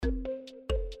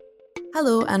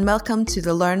Hello and welcome to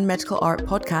the Learn Medical Art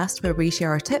podcast, where we share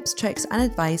our tips, tricks and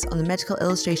advice on the medical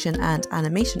illustration and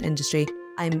animation industry.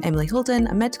 I'm Emily Holden,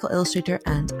 a medical illustrator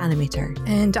and animator.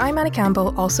 And I'm Anna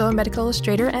Campbell, also a medical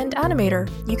illustrator and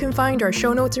animator. You can find our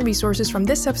show notes and resources from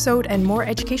this episode and more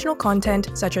educational content,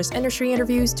 such as industry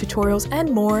interviews, tutorials,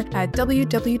 and more at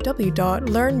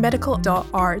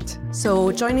www.learnmedical.art.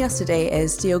 So joining us today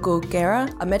is Diogo Guerra,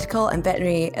 a medical and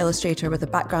veterinary illustrator with a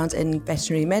background in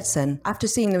veterinary medicine. After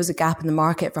seeing there was a gap in the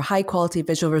market for high-quality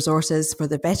visual resources for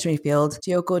the veterinary field,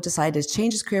 Diogo decided to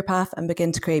change his career path and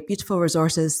begin to create beautiful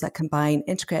resources that combine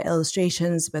intricate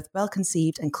illustrations with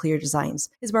well-conceived and clear designs.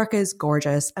 His work is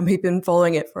gorgeous and we've been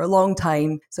following it for a long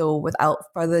time. So without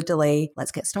further delay,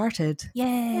 let's get started.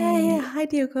 Yay! Hi,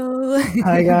 Diogo.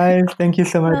 Hi, guys. Thank you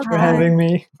so much for having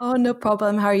me. Oh, no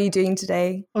problem. How are you doing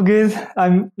today? Oh, good.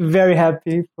 I'm very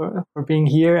happy for being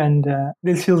here. And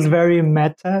this feels very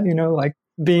meta, like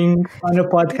being on a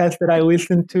podcast that I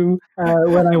listen to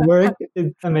when I work.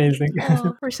 It's amazing.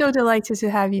 Oh, we're so delighted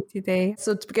to have you today.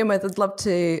 So to begin with, I'd love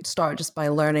to start just by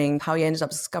learning how you ended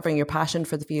up discovering your passion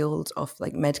for the field of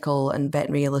medical and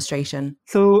veterinary illustration.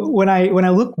 So when I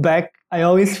look back, I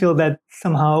always feel that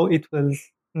somehow it was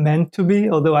meant to be,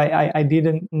 although I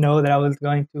didn't know that I was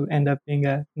going to end up being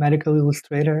a medical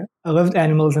illustrator. I loved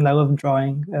animals and I loved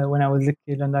drawing when I was a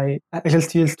kid, and I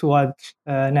just used to watch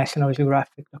National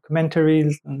Geographic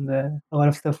documentaries and a lot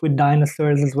of stuff with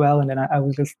dinosaurs as well, and then I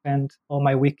would just spend all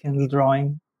my weekends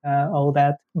drawing all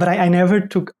that. But I never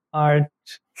took art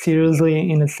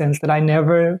seriously, in a sense that I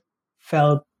never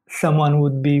felt someone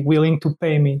would be willing to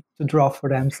pay me to draw for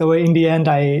them. So in the end,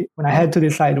 when I had to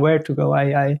decide where to go,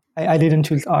 I didn't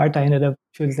choose art. I ended up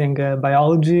choosing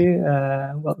biology,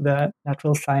 the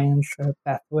natural science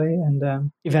pathway,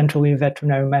 and eventually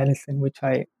veterinary medicine, which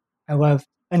I loved.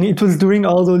 And it was during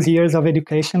all those years of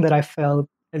education that I felt,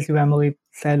 as you, Emily,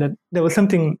 said, that there was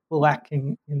something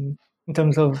lacking in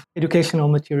terms of educational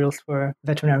materials for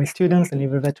veterinary students and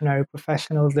even veterinary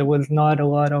professionals. There was not a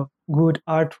lot of good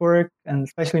artwork, and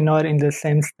especially not in the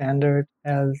same standard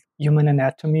as human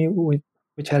anatomy,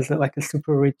 which has a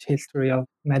super rich history of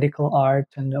medical art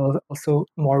and also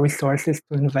more resources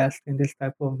to invest in this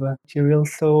type of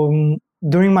materials. So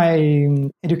during my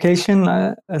education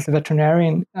as a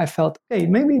veterinarian, I felt, okay,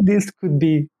 maybe this could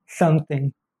be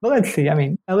something. But let's see.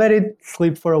 I let it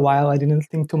sleep for a while. I didn't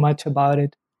think too much about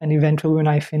it. And eventually, when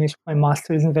I finished my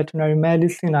master's in veterinary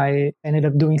medicine, I ended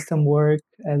up doing some work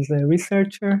as a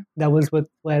researcher. That was what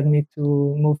led me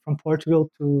to move from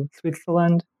Portugal to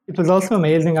Switzerland. It was also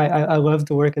amazing. I loved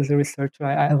the work as a researcher.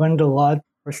 I learned a lot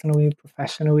personally,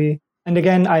 professionally. And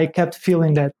again, I kept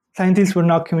feeling that scientists were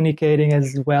not communicating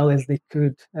as well as they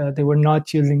could. They were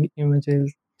not using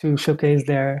images to showcase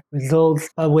their results,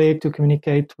 a way to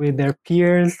communicate with their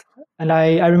peers. And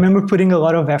I remember putting a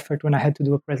lot of effort when I had to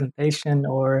do a presentation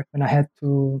or when I had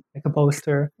to make a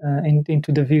poster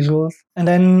into the visuals. And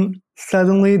then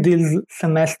suddenly this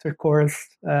semester course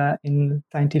in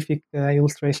scientific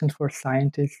illustration for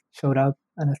scientists showed up.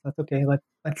 And I thought, okay,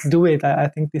 let's do it. I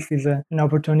think this is an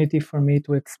opportunity for me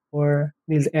to explore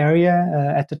this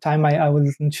area. At the time, I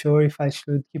wasn't sure if I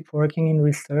should keep working in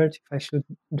research, if I should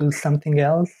do something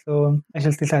else. So I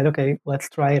just decided, okay, let's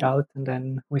try it out and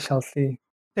then we shall see.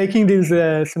 Taking this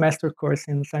semester course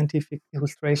in scientific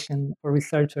illustration for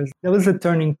researchers, that was a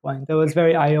turning point. That was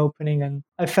very eye-opening, and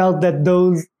I felt that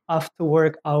those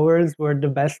after-work hours were the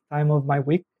best time of my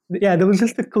week. Yeah, there was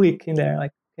just a click in there.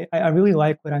 Like, I really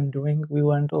like what I'm doing. We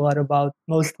learned a lot about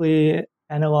mostly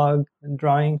analog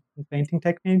drawing and painting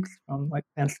techniques, from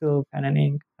pencil, pen and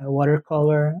ink,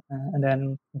 watercolor, and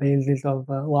then basis of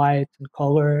light and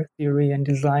color theory and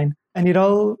design. And it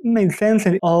all made sense,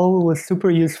 and it all was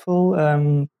super useful.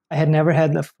 I had never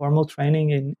had a formal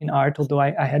training in art, although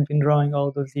I had been drawing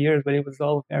all those years, but it was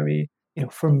all very,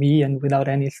 for me and without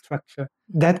any structure.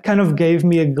 That kind of gave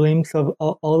me a glimpse of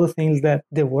all the things that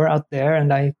there were out there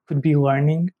and I could be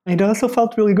learning. And it also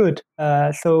felt really good.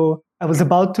 So I was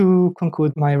about to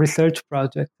conclude my research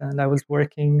project, and I was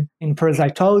working in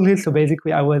parasitology. So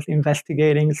basically, I was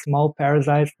investigating small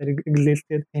parasites that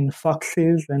existed in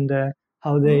foxes and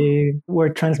how they were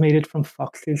transmitted from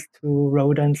foxes to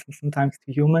rodents and sometimes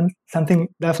to humans. Something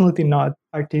definitely not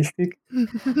artistic,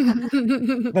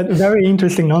 but very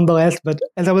interesting nonetheless. But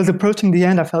as I was approaching the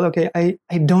end, I felt, okay,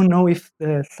 I don't know if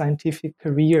the scientific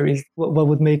career is what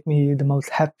would make me the most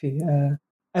happy.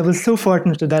 I was so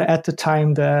fortunate that at the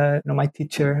time, my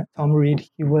teacher, Tom Reed,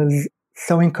 he was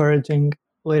so encouraging.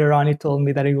 Later on, he told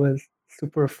me that he was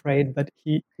super afraid, but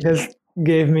he just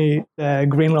gave me the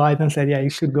green light and said, yeah, you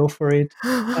should go for it.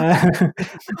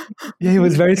 Yeah, he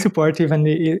was very supportive.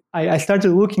 And I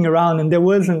started looking around, and there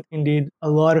wasn't indeed a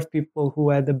lot of people who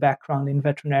had a background in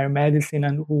veterinary medicine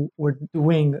and who were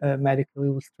doing medical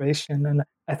illustration. And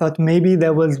I thought maybe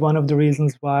that was one of the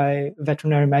reasons why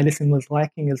veterinary medicine was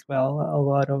lacking as well. A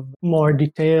lot of more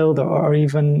detailed or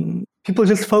even people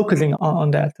just focusing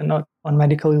on that and not on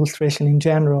medical illustration in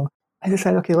general. I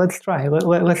decided, okay, let's try.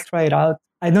 Let's try it out.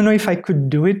 I don't know if I could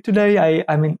do it today.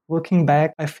 I mean, looking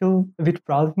back, I feel a bit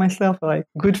proud of myself. Like,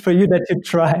 good for you that you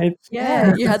tried.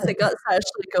 Yeah, you had the guts to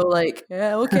actually go like,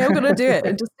 yeah, okay, I'm going to do it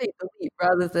and just take the leap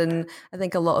rather than, I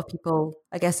think a lot of people,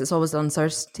 I guess it's always the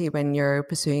uncertainty when you're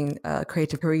pursuing a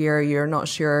creative career, you're not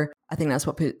sure. I think that's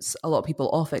what puts a lot of people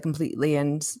off it completely.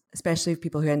 And especially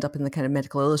people who end up in the kind of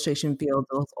medical illustration field,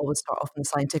 they'll always start off in the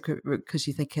scientific route because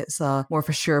you think it's a more of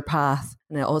a sure path,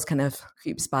 and it always kind of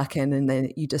creeps back in. And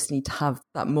then you just need to have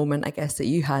that moment, I guess, that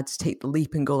you had to take the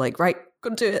leap and go like, right,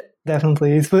 go do it.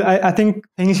 Definitely. I think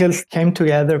things just came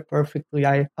together perfectly.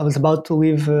 I was about to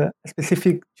leave a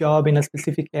specific job in a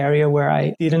specific area where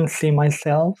I didn't see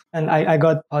myself. And I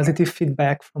got positive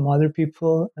feedback from other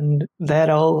people. And that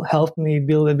all helped me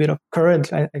build a bit of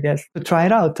courage, I guess, to try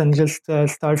it out and just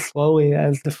start slowly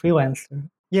as the freelancer.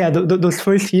 Yeah, those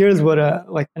first years were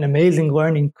like an amazing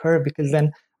learning curve, because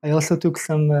then I also took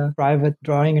some private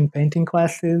drawing and painting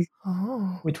classes,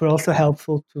 which were also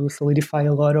helpful to solidify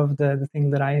a lot of the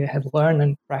things that I had learned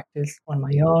and practiced on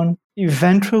my own.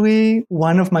 Eventually,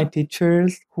 one of my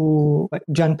teachers,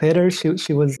 Jan Peter,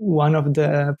 she was one of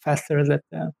the professors at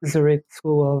the Zurich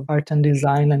School of Art and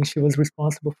Design, and she was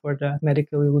responsible for the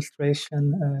medical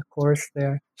illustration course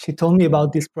there. She told me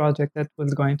about this project that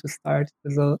was going to start.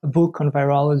 It was a book on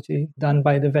virology done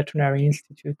by the Veterinary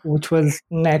Institute, which was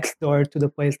next door to the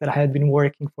place that I had been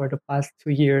working for the past 2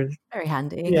 years. Very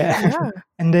handy. Yeah.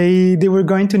 And they were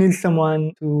going to need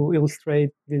someone to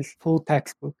illustrate this full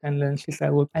textbook. And then she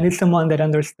said, look, I need someone that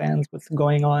understands what's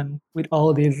going on with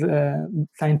all this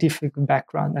scientific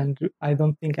background. And I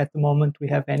don't think at the moment we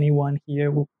have anyone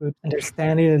here who could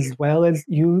understand it as well as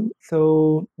you.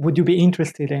 So would you be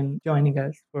interested in joining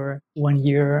us for 1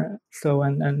 year so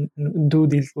and do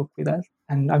this book with us?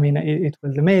 And I mean, it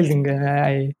was amazing.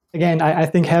 I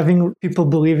think having people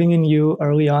believing in you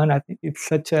early on, I think it's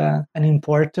such an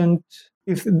important,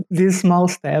 if these small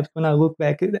steps, when I look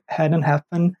back, it hadn't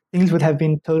happened, things would have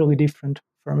been totally different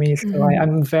for me. So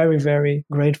I'm very, very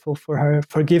grateful for her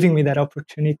for giving me that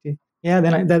opportunity. Yeah,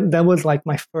 then that was like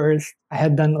my first, I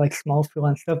had done like small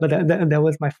freelance stuff, but that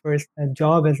was my first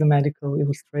job as a medical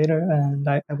illustrator. And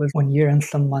I was 1 year and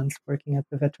some months working at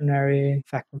the veterinary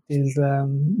faculty's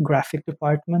graphic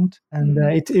department. And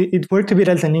it worked a bit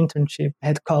as an internship. I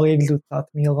had colleagues who taught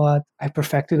me a lot. I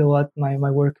perfected a lot my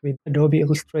work with Adobe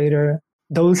Illustrator.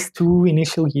 Those 2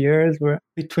 initial years were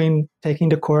between taking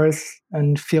the course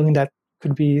and feeling that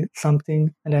could be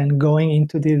something, and then going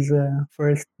into this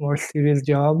first more serious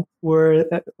job were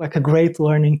like a great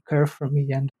learning curve for me.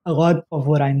 And a lot of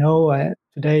what I know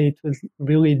today, it was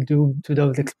really due to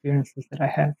those experiences that I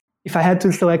had. If I had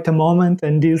to select a moment,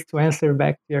 and this to answer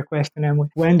back to your question, Emily,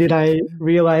 when did I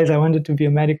realize I wanted to be a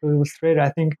medical illustrator?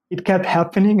 I think it kept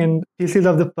happening, and pieces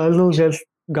of the puzzle just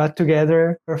got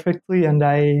together perfectly, and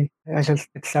I just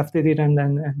accepted it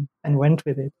and went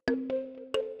with it.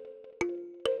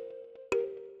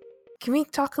 Can we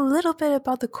talk a little bit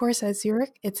about the course at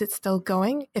Zurich? Is it still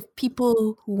going? If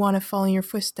people who want to follow in your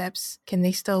footsteps, can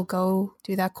they still go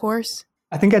do that course?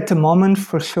 I think at the moment,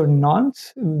 for sure not,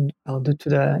 due to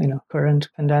the current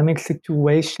pandemic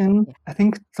situation. I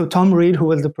think so. Tom Reed, who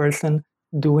was the person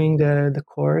doing the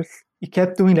course, he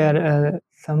kept doing that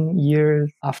some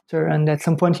years after, and at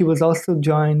some point he was also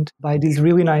joined by this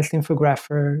really nice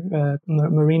infographer,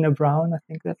 Marina Brown. I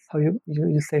think that's how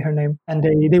you say her name. And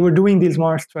they were doing these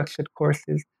more structured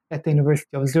courses at the University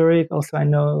of Zurich. Also, I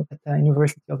know at the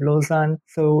University of Lausanne.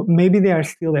 So maybe they are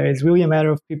still there. It's really a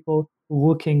matter of people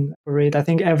looking for it. I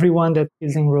think everyone that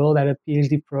is enrolled at a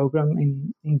PhD program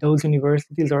in those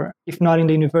universities, or if not in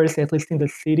the university, at least in the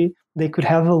city, they could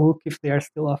have a look if they are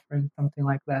still offering something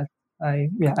like that.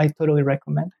 I totally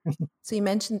recommend. So you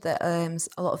mentioned that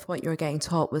a lot of what you were getting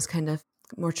taught was kind of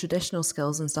more traditional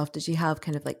skills and stuff. Did you have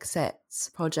kind of like set arts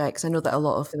projects? I know that a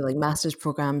lot of the like master's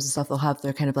programs and stuff, they'll have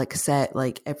their kind of like set,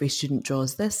 like every student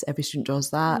draws this, every student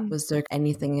draws that. Was there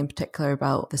anything in particular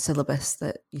about the syllabus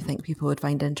that you think people would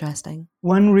find interesting?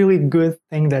 One really good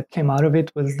thing that came out of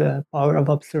it was the power of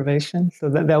observation. So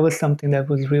that was something that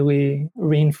was really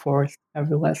reinforced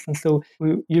every lesson. So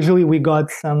we got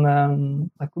some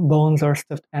like bones or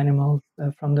stuffed animals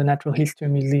from the Natural History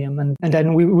Museum. And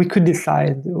then we could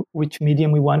decide which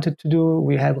medium we wanted to do.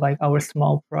 We had like our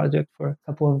small project for a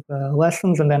couple of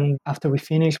lessons. And then after we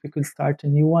finished, we could start a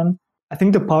new one. I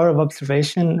think the power of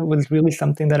observation was really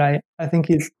something that I think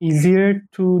is easier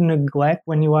to neglect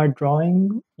when you are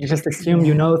drawing. You just assume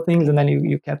you know things, and then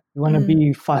you want to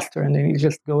be faster, and then you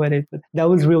just go at it. But that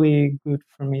was really good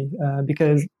for me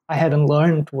because I hadn't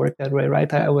learned to work that way,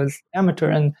 right? I was amateur,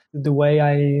 and the way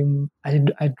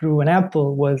I drew an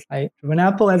apple was I drew an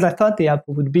apple as I thought the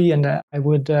apple would be, and I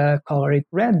would color it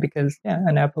red because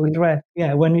an apple is red.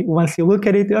 Yeah, once you look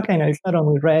at it, okay, no, it's not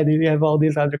only red; you have all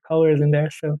these other colors in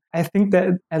there. So I think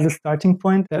that as a starting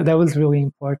point, that was really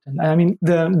important. I mean,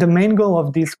 the main goal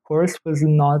of this course was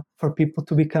not for people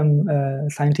to become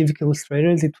scientific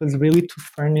illustrators. It was really to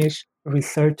furnish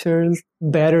researchers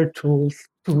better tools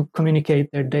to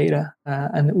communicate their data,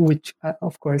 and which,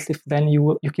 of course, if then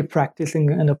you keep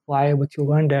practicing and apply what you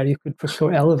learn there, you could for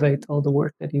sure elevate all the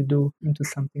work that you do into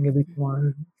something a bit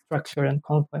more structured and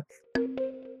complex.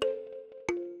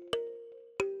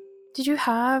 Did you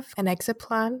have an exit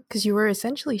plan? Because you were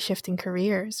essentially shifting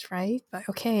careers, right? Like,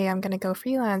 okay, I'm going to go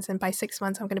freelance, and by 6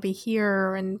 months I'm going to be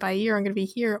here, and by a year I'm going to be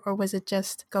here. Or was it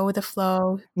just go with the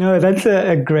flow? No, that's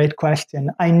a great question.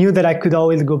 I knew that I could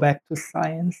always go back to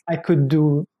science. I could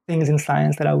do things in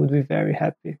science that I would be very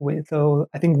happy with. So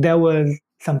I think that was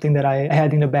something that I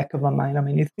had in the back of my mind. I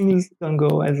mean, if things don't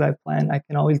go as I plan, I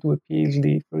can always do a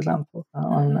PhD, for example,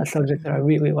 on a subject that I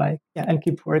really like, and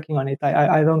keep working on it.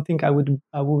 I don't think I would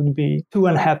be too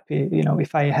unhappy,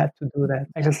 if I had to do that.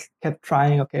 I just kept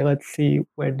trying. Okay, let's see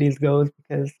where this goes,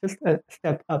 because just a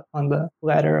step up on the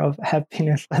ladder of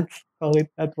happiness, let's call it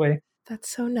that way. That's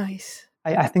so nice.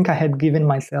 I think I had given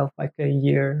myself like a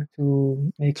year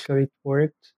to make sure it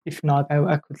worked. If not,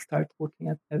 I could start looking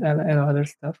at other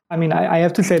stuff. I mean, I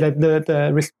have to say that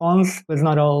the response was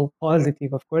not all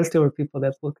positive. Of course, there were people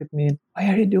that look at me and,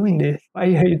 why are you doing this? Why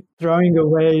are you throwing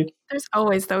away? There's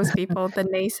always those people, the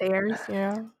naysayers,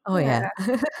 Oh, yeah.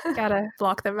 Gotta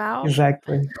block them out.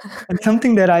 Exactly. And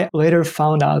something that I later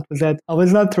found out was that I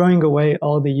was not throwing away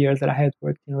all the years that I had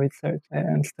worked in research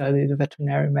and studied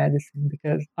veterinary medicine,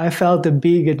 because I felt a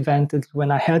big advantage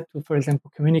when I had to, for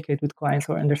example, communicate with clients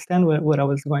or understand what I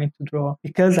was going to draw,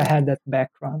 because I had that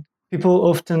background. People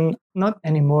often, not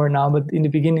anymore now, but in the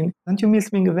beginning, don't you miss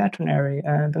being a veterinary?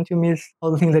 Don't you miss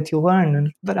all the things that you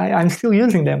learn? But I'm still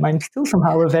using them. I'm still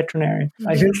somehow a veterinarian.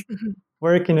 I just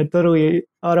work in a totally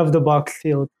out-of-the-box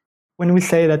field. When we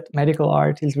say that medical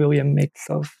art is really a mix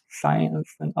of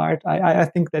science and art, I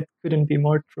think that couldn't be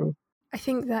more true. I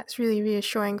think that's really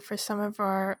reassuring for some of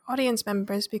our audience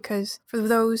members, because for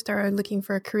those that are looking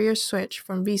for a career switch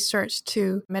from research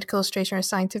to medical illustration or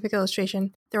scientific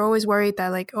illustration, they're always worried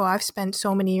that like, oh, I've spent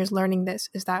so many years learning this.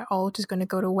 Is that all just going to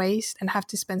go to waste and have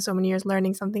to spend so many years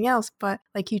learning something else? But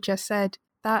like you just said,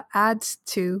 that adds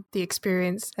to the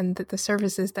experience and the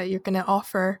services that you're going to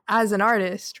offer as an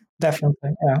artist. Definitely,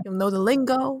 yeah. You'll know the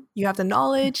lingo, you have the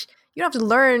knowledge, you don't have to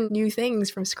learn new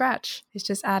things from scratch. It's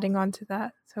just adding on to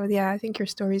that. So yeah, I think your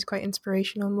story is quite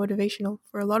inspirational and motivational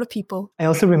for a lot of people. I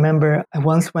also remember I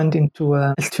once went into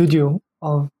a studio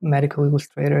of medical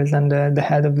illustrators, and the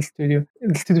head of the studio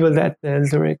was at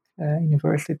Zurich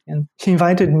University, and she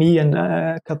invited me and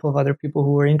a couple of other people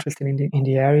who were interested in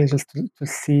the area just to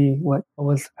see what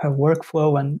was her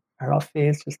workflow and her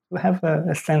office, just to have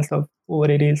a sense of what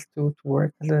it is to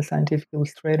work as a scientific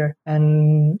illustrator.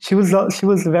 And she was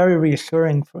very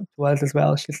reassuring to us as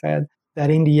well. She said that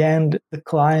in the end, the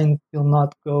client will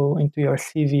not go into your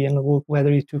CV and look whether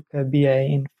you took a BA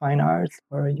in fine arts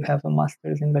or you have a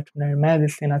master's in veterinary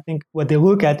medicine. I think what they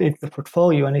look at is the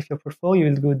portfolio, and if your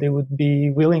portfolio is good, they would be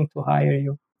willing to hire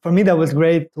you. For me, that was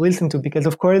great to listen to, because,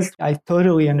 of course, I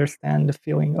totally understand the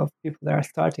feeling of people that are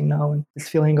starting now, and this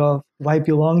feeling of, do I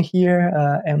belong here?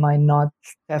 Am I not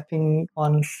stepping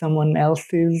on someone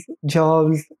else's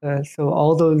jobs? So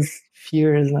all those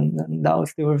fears and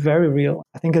doubts, they were very real.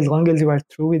 I think as long as you are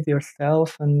true with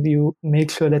yourself and you make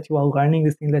sure that you are learning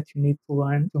the things that you need to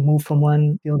learn to move from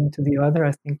one field into the other,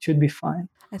 I think it should be fine.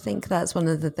 I think that's one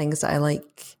of the things that I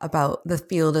like about the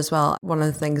field as well. One of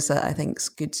the things that I think is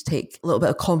good to take a little bit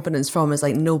of confidence from is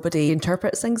like nobody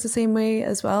interprets things the same way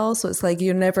as well. So it's like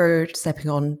you're never stepping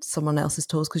on someone else's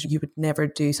toes because you would never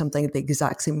do something the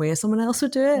exact same way as someone else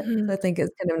would do it. Mm-hmm. So I think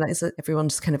it's kind of nice that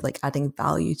everyone's kind of like adding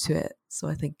value to it. So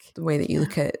I think the way that you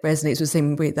look at it resonates with the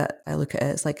same way that I look at it.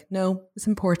 It's like, no, it's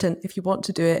important. If you want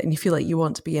to do it and you feel like you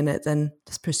want to be in it, then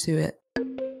just pursue it.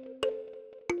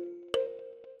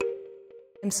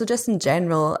 And so just in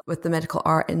general, with the medical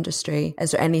art industry, is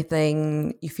there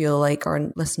anything you feel like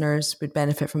our listeners would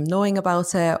benefit from knowing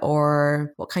about it,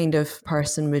 or what kind of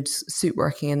person would suit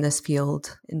working in this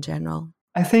field in general?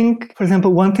 I think, for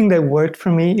example, one thing that worked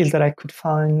for me is that I could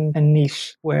find a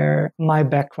niche where my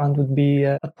background would be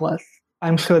a plus.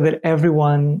 I'm sure that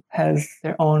everyone has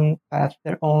their own path,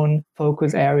 their own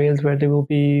focus areas where they will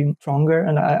be stronger.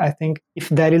 And I think if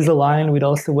that is aligned with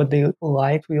also what they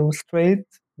like to illustrate,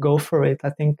 go for it.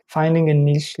 I think finding a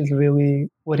niche is really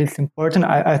what is important.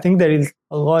 I think there is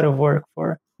a lot of work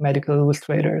for medical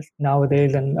illustrators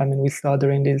nowadays. And I mean, we saw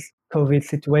during this COVID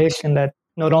situation that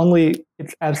not only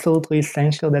it's absolutely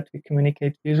essential that we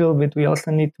communicate visual, but we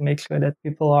also need to make sure that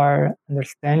people are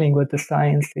understanding what the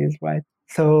science is, right?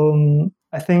 So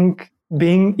I think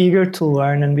being eager to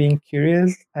learn and being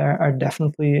curious are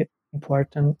definitely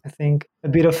important. I think a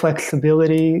bit of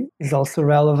flexibility is also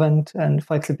relevant. And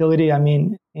flexibility, I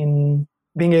mean, in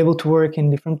being able to work in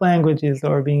different languages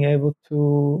or being able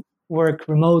to work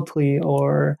remotely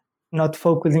or not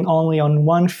focusing only on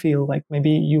one field. Like maybe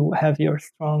you have your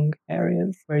strong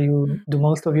areas where you do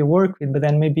most of your work with, but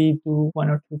then maybe do one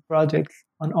or two projects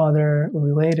on other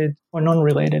related or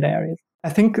non-related areas. I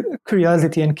think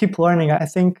curiosity and keep learning, I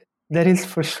think that is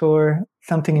for sure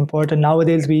something important.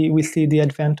 Nowadays, we see the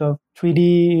advent of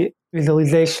 3D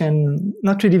visualization,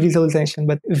 not 3D visualization,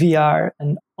 but VR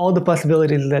and all the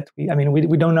possibilities that we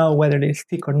don't know whether they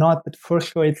stick or not, but for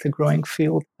sure it's a growing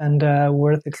field and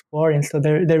worth exploring. So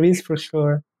there is for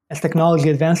sure, as technology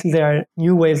advances, there are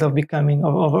new ways of becoming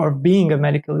or being a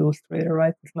medical illustrator,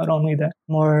 right? It's not only the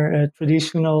more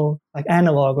traditional like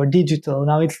analog or digital.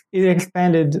 Now it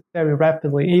expanded very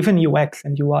rapidly. Even UX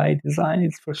and UI design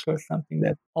is for sure something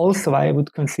that also I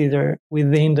would consider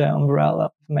within the umbrella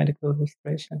of medical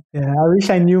illustration. Yeah, I wish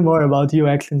I knew more about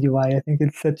UX and UI. I think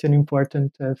it's such an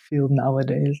important field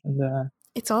nowadays. And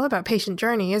it's all about patient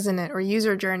journey, isn't it? Or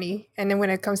user journey. And then when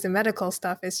it comes to medical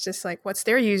stuff, it's just like, what's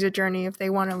their user journey if they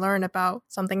want to learn about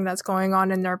something that's going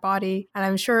on in their body? And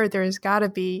I'm sure there's got to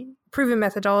be proven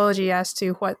methodology as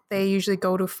to what they usually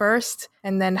go to first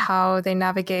and then how they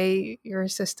navigate your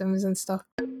systems and stuff.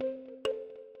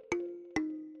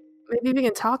 Maybe we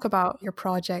can talk about your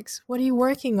projects. What are you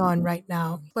working on right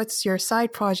now? What's your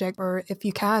side project? Or if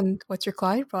you can, what's your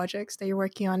client projects that you're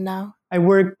working on now? I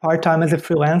work part-time as a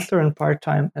freelancer and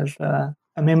part-time as a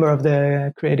member of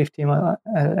the creative team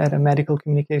at a medical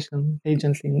communication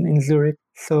agency in Zurich.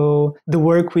 So the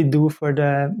work we do for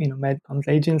the Medcoms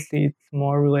agency, it's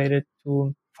more related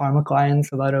to pharma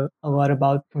clients, a lot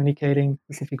about communicating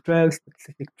specific drugs,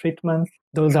 specific treatments.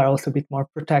 Those are also a bit more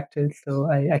protected,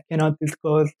 so I cannot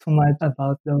disclose too much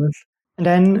about those. And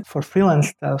then for freelance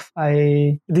stuff,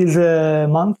 this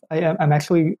month I'm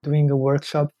actually doing a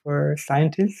workshop for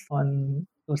scientists on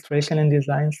illustration and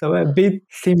design. So a bit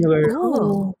similar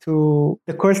to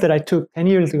the course that I took 10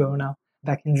 years ago now,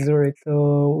 back in Zurich.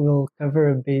 So we'll cover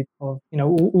a bit of,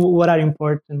 what are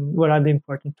the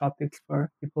important topics for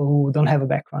people who don't have a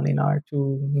background in art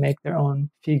to make their own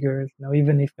figures,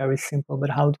 even if very simple, but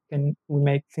how can we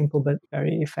make simple but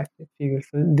very effective figures?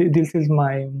 So this is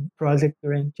my project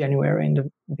during January and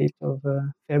a bit of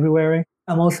February.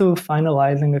 I'm also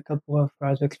finalizing a couple of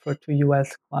projects for 2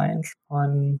 US clients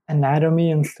on anatomy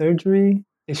and surgery.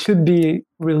 It should be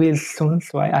released soon,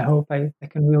 so I hope I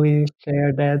can really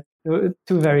share that.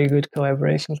 Two very good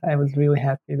collaborations. I was really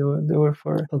happy. They were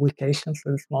for publications,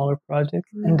 so smaller projects.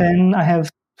 And then I have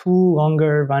 2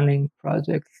 longer running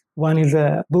projects. One is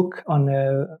a book on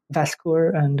vascular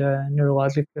and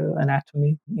neurological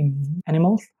anatomy in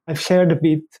animals. I've shared a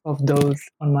bit of those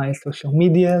on my social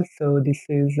media. So this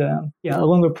is a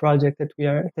longer project that we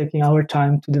are taking our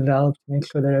time to develop to make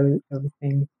sure that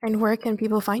everything. And where can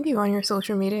people find you on your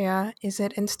social media? Is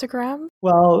it Instagram?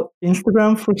 Well,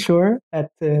 Instagram for sure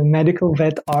at Medical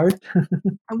Vet Art.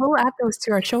 And we'll add those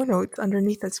to our show notes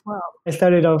underneath as well. I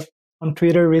started off on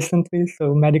Twitter recently,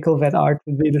 so Medical Vet Art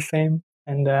would be the same.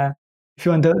 And if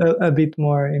you want a bit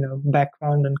more,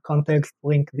 background and context,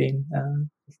 LinkedIn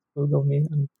Google me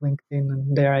on LinkedIn,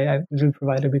 and there I will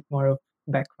provide a bit more of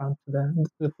background to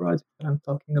the project that I'm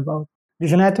talking about.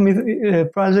 This anatomy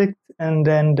project, and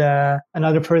then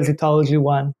another parasitology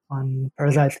one on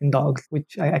parasites in dogs,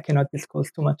 which I cannot disclose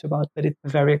too much about, but it's a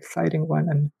very exciting one,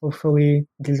 and hopefully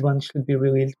this one should be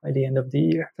released by the end of the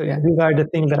year. So yeah, these are the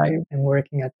things that I am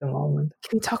working at the moment.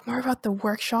 Can we talk more about the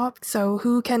workshop? So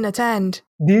who can attend?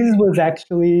 This was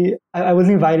actually, I was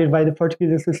invited by the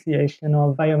Portuguese Association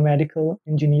of Biomedical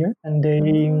Engineers, and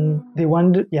they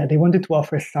wanted to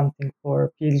offer something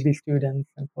for PhD students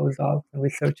and postdocs and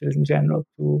researchers in general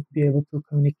to be able to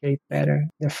communicate better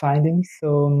their findings.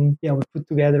 So we put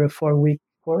together a 4-week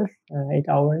course, 8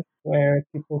 hours, where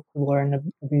people could learn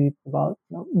a bit about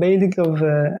basics of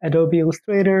Adobe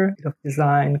Illustrator, a bit of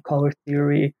design, color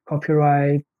theory,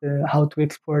 copyright, how to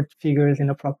export figures in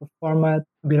a proper format,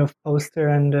 a bit of poster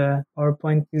and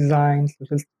PowerPoint design, so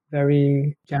just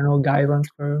very general guidelines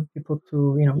for people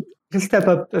to, just step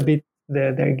up a bit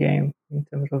their game in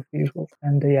terms of visuals.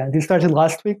 And this started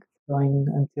last week, going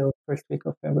until first week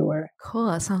of February. Cool,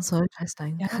 that sounds so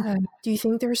interesting. Yeah. Do you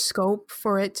think there's scope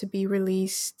for it to be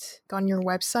released on your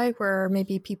website where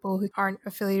maybe people who aren't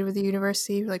affiliated with the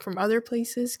university, like from other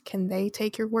places, can they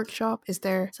take your workshop? Is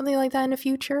there something like that in the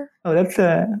future? Oh, that's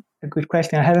a good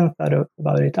question. I hadn't thought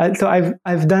about it. So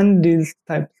I've done these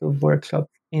types of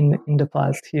workshops in the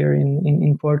past here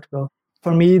in Portugal.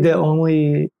 For me, the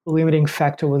only limiting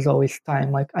factor was always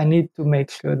time. Like, I need to make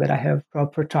sure that I have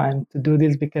proper time to do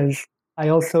this, because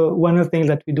one of the things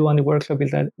that we do on the workshop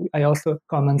is that I also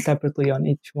comment separately on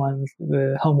each one's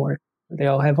homework. They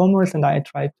all have homeworks, and I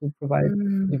try to provide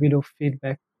individual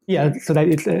feedback. Yeah, so that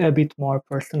it's a bit more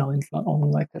personal. It's not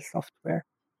only like a software.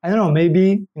 I don't know,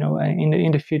 maybe,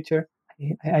 in the future,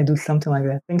 I do something like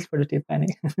that. Thanks for the tip, Annie.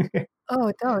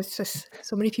 Oh, no, it's just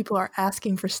so many people are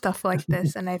asking for stuff like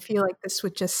this, and I feel like this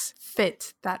would just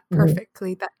fit that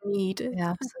perfectly, that need.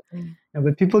 Yeah, absolutely. Yeah,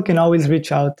 but people can always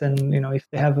reach out, and if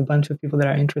they have a bunch of people that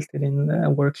are interested in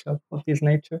a workshop of this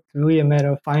nature, it's really a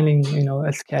matter of finding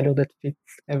a schedule that fits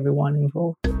everyone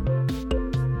involved.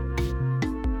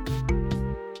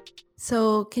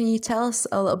 So can you tell us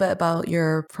a little bit about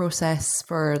your process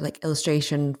for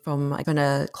illustration from when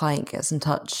a client gets in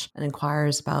touch and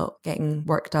inquires about getting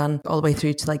work done all the way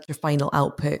through to your final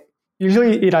output?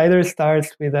 Usually it either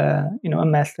starts with a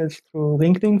message through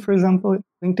LinkedIn, for example.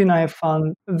 LinkedIn, I have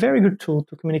found a very good tool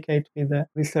to communicate with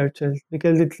researchers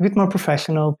because it's a bit more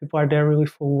professional. People are there really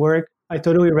for work. I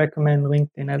totally recommend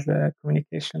LinkedIn as a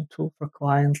communication tool for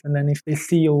clients. And then if they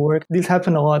see your work, this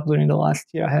happened a lot during the last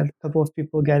year. I had a couple of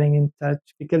people getting in touch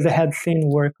because they had seen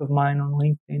work of mine on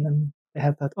LinkedIn, and they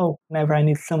had thought, oh, whenever I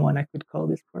need someone, I could call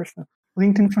this person.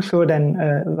 LinkedIn for sure, then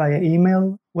via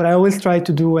email. What I always try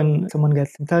to do when someone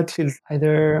gets in touch is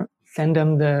either send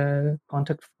them the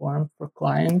contact form for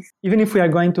clients, even if we are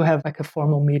going to have a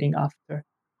formal meeting after.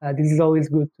 This is always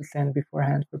good to send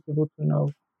beforehand for people to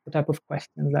know the type of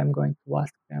questions I'm going to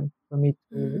ask them for me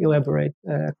to elaborate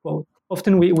a quote.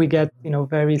 Often we get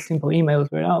very simple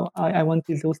emails where, I want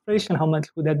this illustration, how much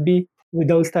would that be? With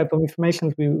those type of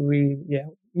information,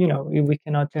 we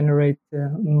cannot generate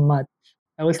much.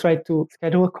 I always try to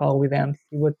schedule a call with them,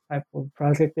 see what type of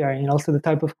project they are in, also the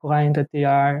type of client that they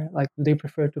are. Like, do they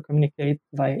prefer to communicate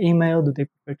via email? Do they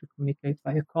prefer to communicate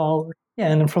via call?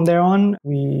 Yeah, and then from there on,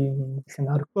 we send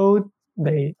out a quote.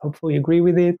 They hopefully agree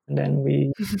with it, and then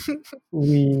we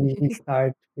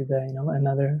start with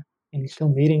another initial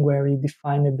meeting where we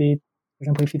define a bit. For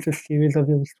example, if it's a series of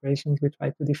illustrations, we try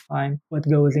to define what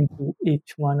goes into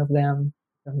each one of them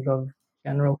in terms of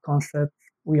general concepts.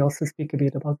 We also speak a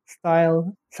bit about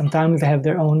style. Sometimes they have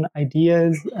their own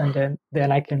ideas, and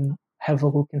then I can have a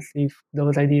look and see if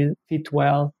those ideas fit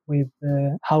well with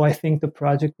how I think the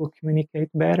project will communicate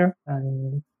better,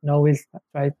 and always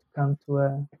try to come to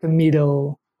a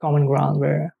middle common ground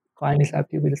where the client is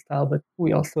happy with the style, but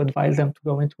we also advise them to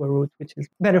go into a route which is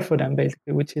better for them,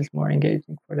 basically, which is more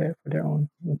engaging for their own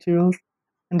materials.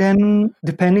 And then,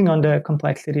 depending on the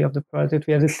complexity of the project,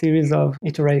 we have a series of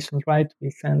iterations, right?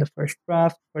 We send the first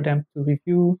draft for them to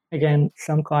review. Again,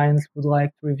 some clients would like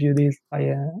to review this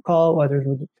via call, others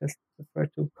would just prefer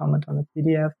to comment on a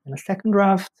PDF and a second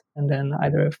draft, and then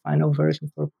either a final version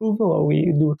for approval, or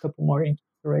we do a couple more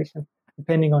iterations,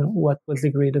 depending on what was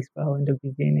agreed as well in the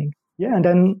beginning. Yeah, and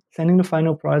then sending the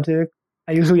final project,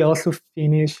 I usually also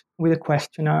finish with a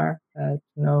questionnaire to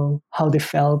know how they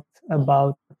felt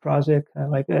about the project,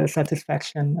 like a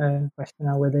satisfaction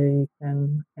questionnaire where they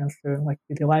can answer, like,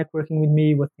 did they like working with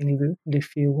me? What things they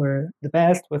feel were the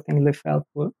best? What things they felt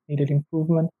needed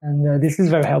improvement? And this is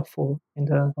very helpful in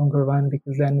the longer run,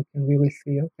 because then you can really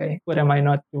see, okay, what am I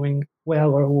not doing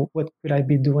well, or what could I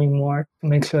be doing more to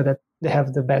make sure that they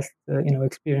have the best,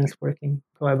 experience working,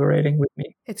 collaborating with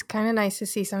me. It's kind of nice to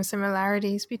see some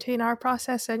similarities between our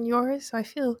process and yours. So I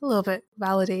feel a little bit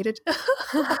validated.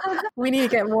 We need to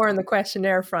get more on the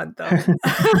questionnaire front, though.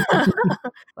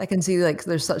 I can see like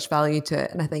there's such value to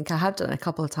it. And I think I have done it a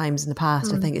couple of times in the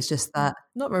past. I think it's just that,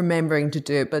 not remembering to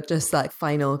do it, but just that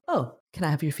final, can I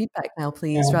have your feedback now,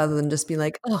 please? Yeah. Rather than just being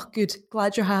like, oh, good,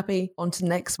 glad you're happy, on to the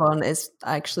next one. It's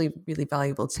actually really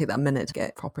valuable to take that minute to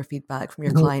get proper feedback from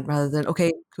your client, rather than,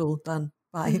 okay, cool, done,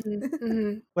 bye.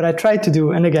 What I try to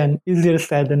do, and again, easier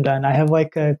said than done, I have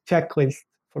like a checklist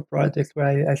for projects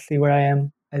where I see where I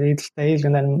am at each stage,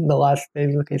 and then the last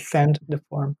stage, okay, send the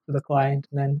form to the client.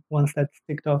 And then once that's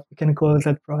ticked off, you can close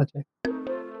that project.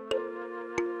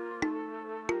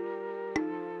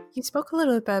 You spoke a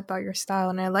little bit about your style,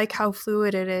 and I like how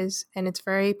fluid it is, and it's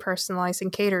very personalized and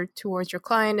catered towards your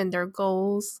client and their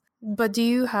goals. But do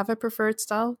you have a preferred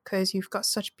style? Because you've got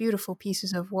such beautiful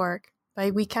pieces of work.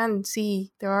 Like, we can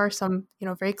see there are some,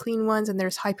 very clean ones, and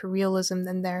there's hyper-realism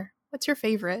in there. What's your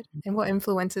favorite, and what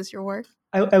influences your work?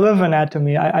 I love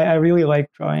anatomy. I really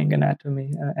like drawing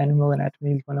anatomy. Animal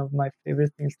anatomy is one of my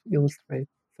favorite things to illustrate.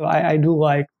 So I do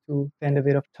like to spend a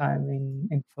bit of time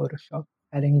in Photoshop,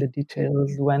 adding the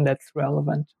details when that's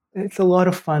relevant. It's a lot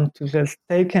of fun to just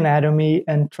take anatomy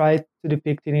and try to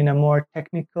depict it in a more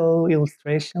technical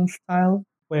illustration style,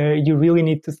 where you really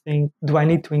need to think, do I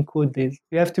need to include this?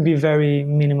 You have to be very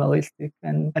minimalistic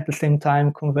and at the same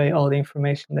time convey all the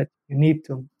information that you need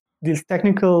to. This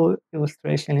technical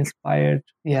illustration inspired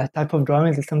type of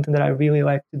drawings is something that I really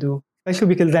like to do, especially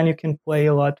because then you can play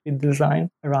a lot with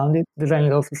design around it. Design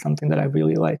is also something that I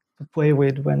really like to play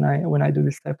with when I do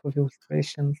this type of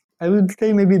illustrations. I would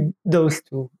say maybe those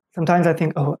two. Sometimes I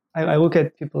think, I look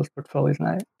at people's portfolios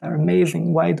and they're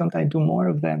amazing. Why don't I do more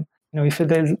of them?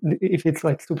 If it's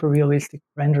like super realistic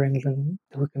renderings and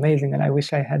they look amazing, and I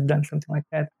wish I had done something like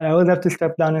that. And I always have to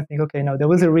step down and think, okay, no, there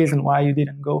was a reason why you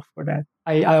didn't go for that.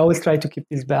 I always try to keep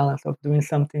this balance of doing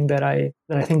something that I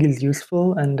think is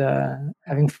useful and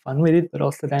having fun with it, but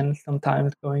also then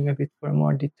sometimes going a bit for a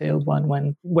more detailed one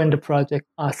when the project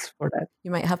asks for that.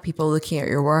 You might have people looking at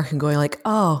your work and going like,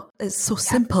 oh, it's so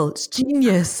simple, it's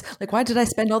genius. Like, why did I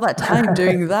spend all that time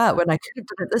doing that when I could have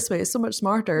done it this way? It's so much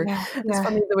smarter. Yeah. It's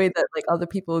funny the way that like other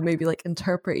people maybe like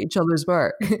interpret each other's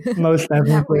work. Most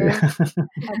definitely.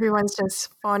 Everyone's just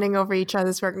fawning over each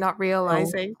other's work, not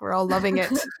realizing we're all loving it.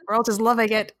 We're all just loving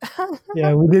it.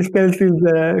 Yeah, we discussed this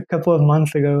a couple of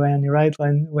months ago, Annie, right?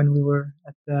 When we were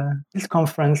at this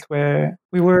conference where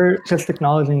we were just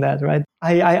acknowledging that, right?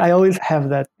 I always have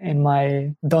that in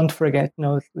my don't forget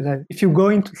notes. That if you go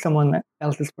into someone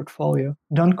else's portfolio,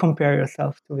 don't compare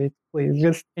yourself to it, please.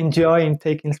 Just enjoy and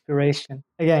take inspiration.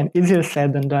 Again, easier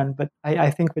said than done, but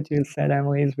I think what you said,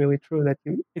 Emily, is really true, that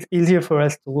it's easier for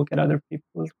us to look at other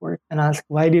people's work and ask,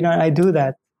 why didn't I do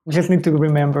that? We just need to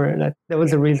remember that there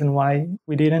was a reason why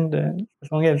we didn't.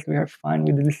 As long as we are fine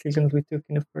with the decisions we took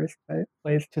in the first place,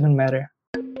 it shouldn't matter.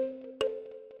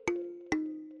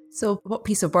 So what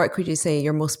piece of work would you say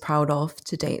you're most proud of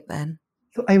to date then?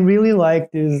 So I really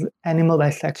like this animal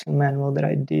dissection manual that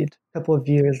I did a couple of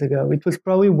years ago. It was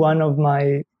probably one of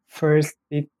my first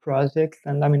big projects.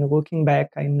 And I mean, looking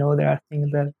back, I know there are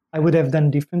things that I would have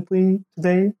done differently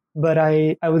today. But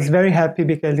I was very happy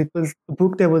because it was a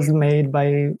book that was made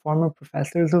by former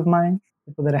professors of mine,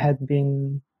 people that I had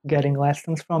been getting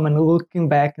lessons from, and looking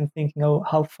back and thinking,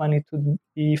 how fun it would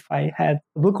be if I had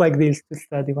a book like this to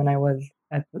study when I was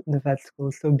at the vet school.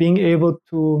 So being able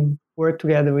to work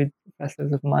together with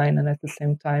professors of mine and at the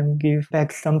same time give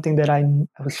back something that I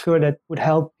was sure that would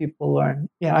help people learn.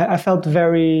 Yeah, I felt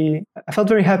very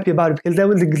happy about it, because that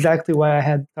was exactly why I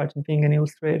had started being an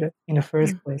illustrator in the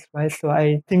first place, right? So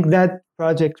I think that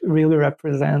project really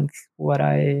represents what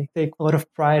I take a lot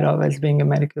of pride of as being a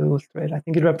medical illustrator. I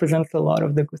think it represents a lot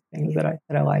of the good things that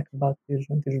I like about this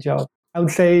job. I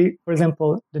would say, for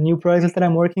example, the new projects that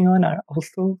I'm working on are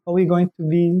also probably going to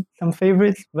be some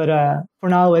favorites, but for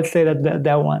now, let's say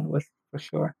that one was for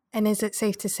sure. And is it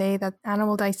safe to say that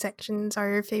animal dissections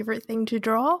are your favorite thing to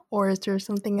draw, or is there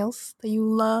something else that you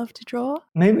love to draw?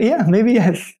 Maybe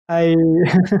yes.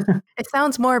 It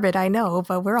sounds morbid, I know,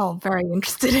 but we're all very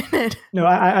interested in it. No,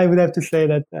 I would have to say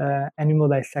that animal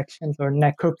dissections, or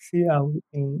necropsy,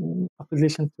 in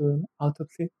opposition to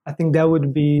autopsy, I think that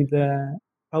would be the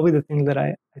probably the thing that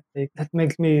I think that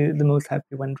makes me the most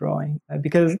happy when drawing,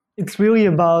 because it's really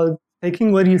about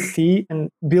taking what you see and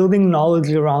building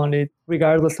knowledge around it,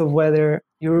 regardless of whether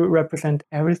you represent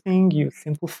everything, you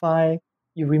simplify,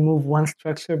 you remove one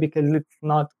structure because it's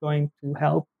not going to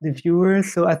help the viewer.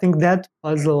 So I think that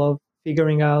puzzle of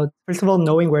figuring out, first of all,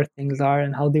 knowing where things are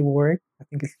and how they work, I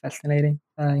think is fascinating.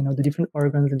 The different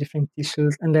organs, the different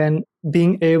tissues, and then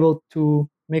being able to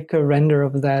make a render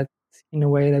of that in a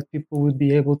way that people would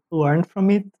be able to learn from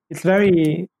it. It's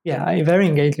very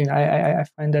engaging. I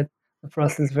find that the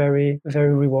process very,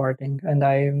 very rewarding. And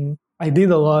I did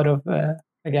a lot of,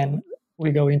 again, we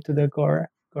go into the gore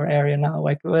area now.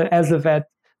 Like as a vet,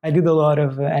 I did a lot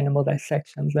of animal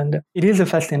dissections, and it is a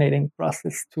fascinating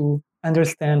process to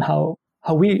understand how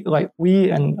we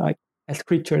and as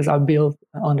creatures are built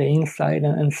on the inside,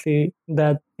 and see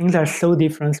that things are so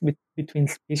different between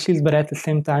species, but at the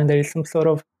same time there is some sort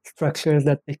of structures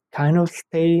that they kind of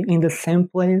stay in the same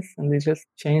place and they just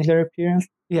change their appearance.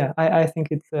 Yeah, I think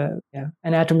it's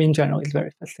anatomy in general is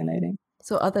very fascinating.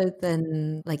 So other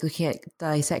than like looking at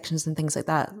dissections and things like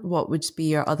that, what would be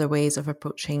your other ways of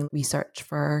approaching research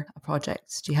for a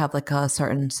project? Do you have like a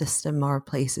certain system or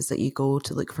places that you go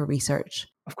to look for research?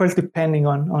 Of course, depending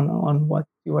on what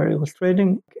you are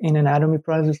illustrating. In anatomy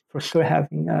projects, for sure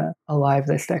having a live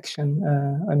dissection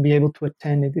and be able to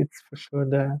attend it, it's for sure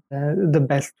the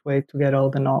best way to get all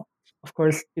the knowledge. Of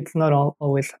course, it's not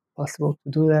always possible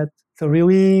to do that. So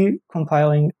really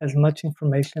compiling as much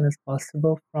information as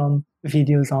possible from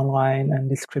videos online and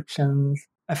descriptions.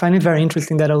 I find it very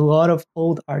interesting that a lot of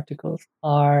old articles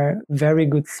are very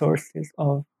good sources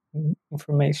of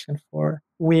information for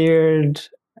weird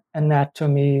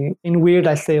anatomy. In weird,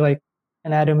 I say like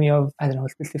anatomy of, I don't know, a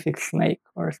specific snake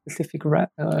or a specific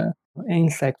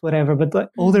insect, whatever. But like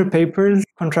older papers,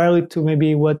 contrarily to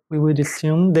maybe what we would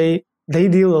assume, they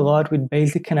deal a lot with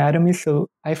basic anatomy. So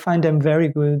I find them a very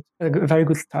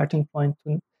good starting point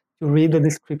to read the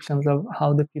descriptions of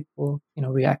how the people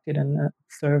reacted and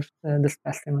observed the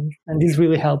specimens. And this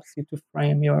really helps you to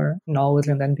frame your knowledge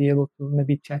and then be able to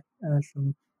maybe check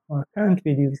some more current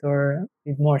videos or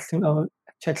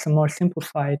check some more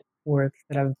simplified works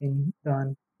that have been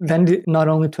done. Then not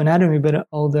only to anatomy, but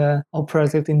all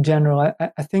projects in general.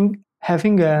 I think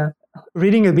having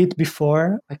reading a bit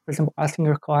before, like for example, asking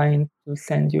your client to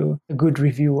send you a good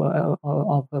review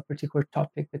of a particular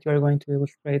topic that you are going to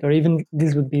illustrate, or even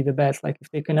this would be the best, like if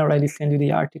they can already send you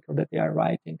the article that they are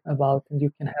writing about, and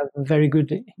you can have a very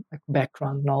good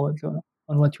background knowledge on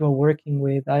what you are working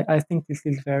with. I think this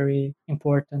is very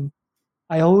important.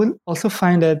 I also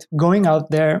find that going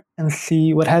out there and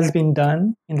see what has been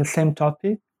done in the same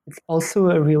topic, it's also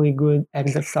a really good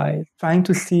exercise. Trying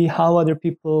to see how other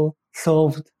people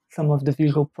solved some of the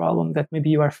visual problems that maybe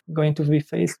you are going to be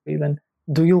faced with. And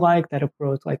do you like that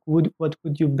approach? Like, what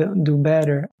would you do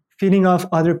better? Feeding off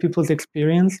other people's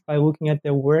experience by looking at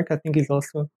their work, I think is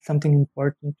also something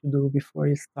important to do before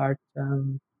you start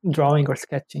drawing or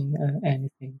sketching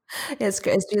anything. It's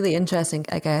really interesting,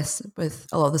 I guess, with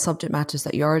a lot of the subject matters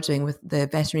that you're doing with the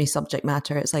veterinary subject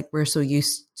matter. It's like we're so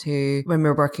used to, when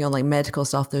we're working on like medical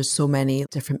stuff, there's so many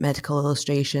different medical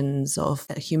illustrations of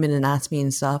human anatomy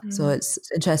and stuff. Mm-hmm. So it's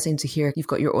interesting to hear you've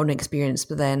got your own experience,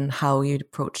 but then how you'd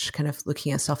approach kind of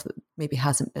looking at stuff that maybe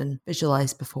hasn't been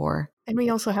visualized before. And we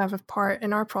also have a part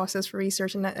in our process for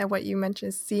research, and that what you mentioned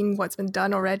is seeing what's been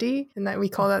done already, and that we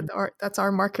call that that's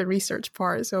our market research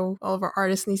part. So all of our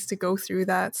artists needs to go through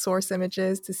that, source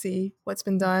images to see what's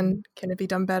been done, can it be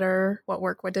done better, what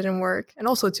worked, what didn't work, and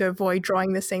also to avoid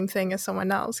drawing the same thing as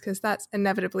someone else, because that's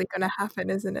inevitably going to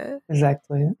happen, isn't it?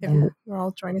 Exactly. If we're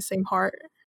all drawing the same heart.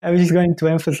 I was just going to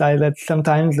emphasize that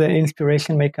sometimes the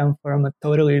inspiration may come from a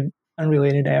totally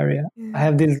unrelated area. I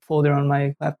have this folder on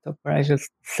my laptop where I just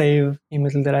save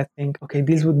images that I think, okay,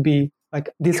 this would be like,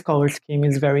 this color scheme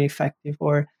is very effective,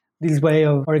 or this way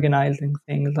of organizing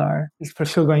things is for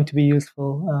sure going to be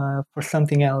useful for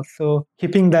something else. So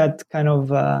keeping that kind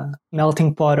of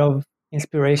melting pot of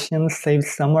inspiration saved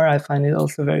somewhere, I find it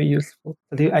also very useful.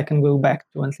 So I can go back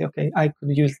to and say, okay, I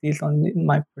could use this on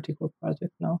my particular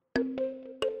project now.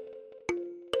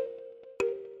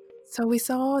 So we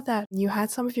saw that you had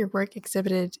some of your work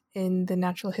exhibited in the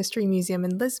Natural History Museum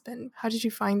in Lisbon. How did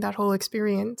you find that whole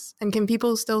experience? And can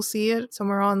people still see it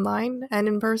somewhere online and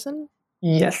in person?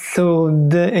 Yes. So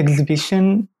the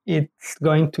exhibition, it's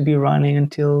going to be running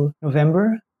until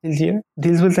November this year.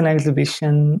 This was an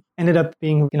exhibition, ended up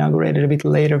being inaugurated a bit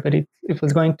later, but it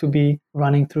was going to be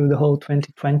running through the whole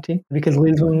 2020 because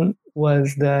Lisbon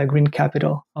was the green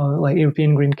capital, like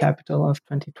European green capital of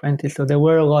 2020. So there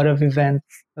were a lot of events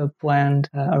planned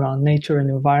around nature and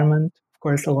environment. Of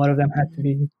course, a lot of them had to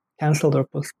be canceled or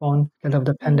postponed because of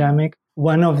the pandemic.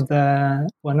 One of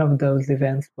those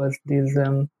events was this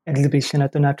exhibition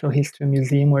at the Natural History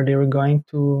Museum where they were going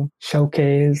to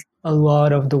showcase a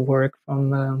lot of the work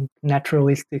from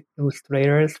naturalistic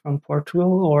illustrators from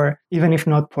Portugal, or even if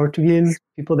not Portuguese,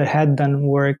 people that had done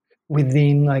work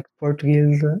within like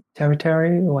Portuguese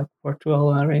territory, like Portugal,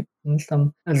 in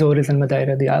some Azores and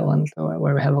Madeira, the islands,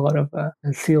 where we have a lot of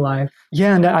sea life.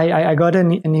 Yeah, and I got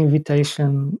an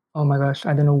invitation. Oh my gosh,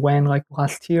 I don't know when, like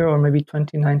last year or maybe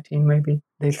 2019, maybe.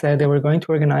 They said they were going to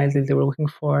organize it. They were looking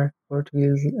for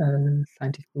Portuguese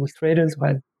scientific illustrators who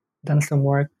had done some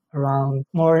work around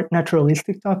more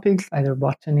naturalistic topics, either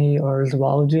botany or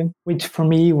zoology, which for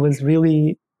me was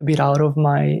really a bit out of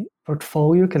my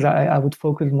portfolio because I would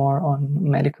focus more on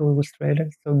medical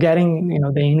illustrators. So getting,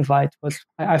 the invite was,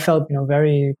 I felt,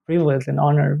 very privileged and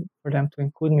honored for them to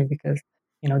include me because,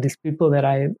 these people that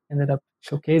I ended up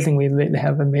showcasing with, they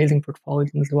have amazing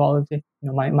portfolios in zoology.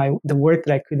 The work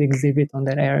that I could exhibit on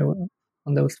that area,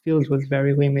 on those fields was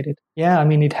very limited. Yeah, I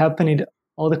mean, it happened.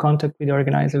 All the contact with the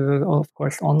organizers was, of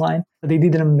course, online. But they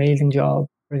did an amazing job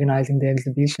organizing the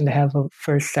exhibition. They have a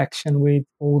first section with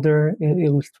older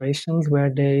illustrations where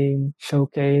they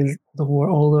showcase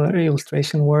all the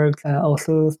illustration works,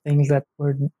 also things that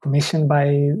were commissioned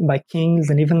by kings,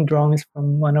 and even drawings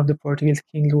from one of the Portuguese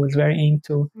kings who was very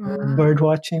into bird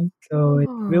watching. So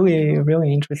it's really,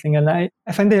 really interesting. And I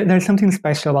find that there's something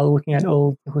special about looking at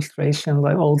old illustrations,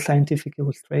 like old scientific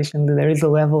illustrations. There is a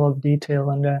level of detail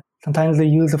and sometimes the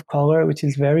use of color, which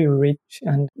is very rich,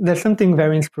 and there's something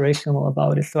very inspirational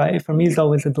about it. So for me, it's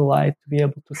always a delight to be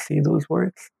able to see those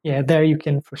works. Yeah, there you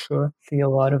can for sure see a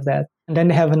lot of that. And then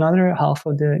they have another half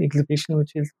of the exhibition,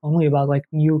 which is only about like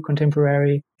new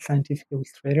contemporary scientific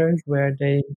illustrators, where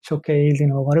they showcase, a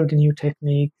lot of the new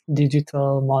techniques,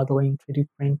 digital modeling, 3D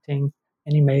printing,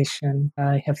 animation.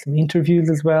 I have some interviews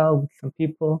as well with some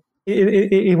people.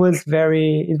 It was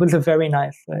a very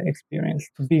nice experience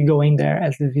to be going there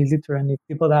as a visitor, and if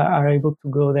people that are able to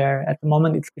go there at the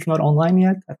moment, it's not online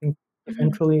yet. I think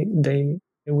eventually they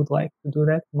would like to do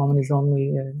that. At the moment is only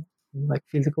in like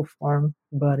physical form,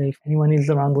 but if anyone is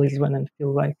around Lisbon and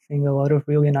feel like seeing a lot of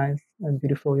really nice and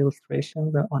beautiful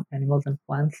illustrations on animals and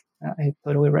plants, I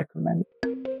totally recommend it.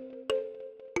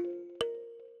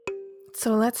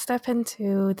 So let's step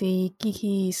into the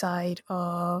geeky side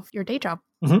of your day job.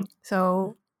 Mm-hmm.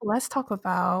 So let's talk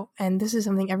about, and this is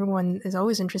something everyone is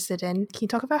always interested in, can you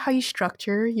talk about how you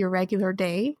structure your regular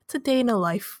day? It's a day in a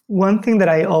life. One thing that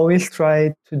I always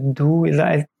try to do is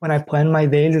when I plan my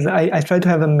days is I try to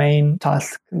have a main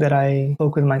task that I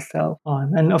focus myself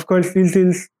on. And of course, this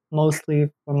is mostly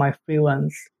for my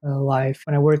freelance life.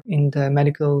 When I work in the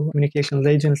medical communications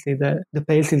agency, the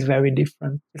pace is very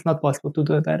different. It's not possible to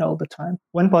do that all the time.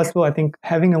 When possible, I think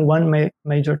having one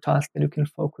major task that you can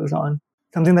focus on.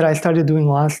 Something that I started doing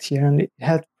last year and it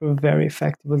had proved very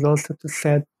effective was also to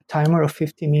set a timer of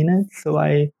 50 minutes. So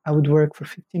I would work for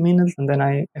 50 minutes and then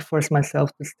I forced myself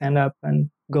to stand up and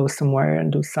go somewhere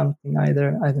and do something,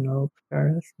 either, I don't know,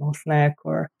 prepare a small snack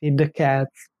or feed the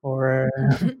cats or,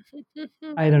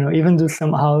 I don't know, even do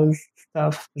some house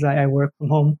stuff because I work from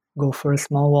home, go for a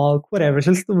small walk, whatever.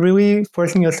 Just really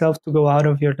forcing yourself to go out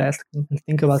of your desk and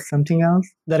think about something else.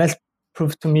 That has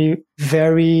proved to me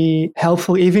very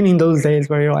helpful, even in those days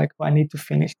where you're like, I need to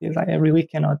finish this. I really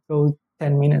cannot go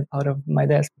 10 minutes out of my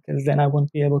desk because then I won't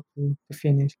be able to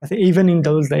finish. I think even in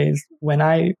those days when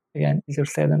again, easier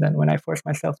said than done, when I force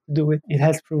myself to do it, it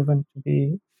has proven to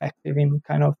be effective in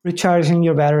kind of recharging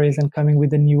your batteries and coming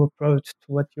with a new approach to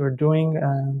what you're doing,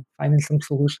 finding some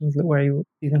solutions where you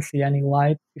didn't see any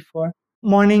light before.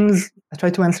 Mornings, I try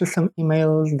to answer some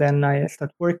emails, then I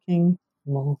start working,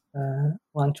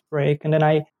 lunch break, and then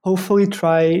I hopefully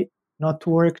try not to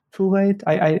work too late.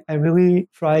 I really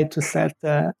try to set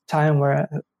a time where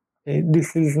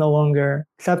this is no longer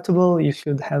acceptable. You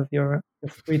should have your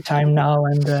free time now,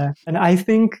 and I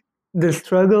think the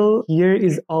struggle here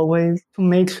is always to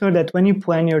make sure that when you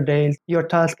plan your days, your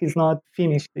task is not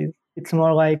finish this. It's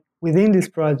more like within this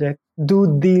project,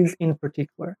 do this in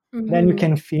particular. Mm-hmm. Then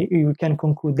you can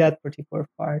conclude that particular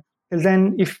part. Because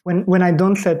then when I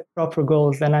don't set proper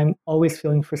goals, then I'm always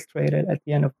feeling frustrated at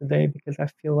the end of the day because I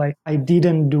feel like I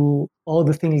didn't do all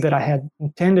the things that I had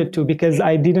intended to because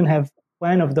I didn't have a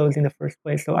plan of those in the first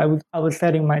place. So I was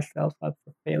setting myself up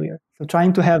for failure. So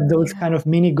trying to have those kind of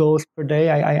mini goals per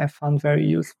day, I found very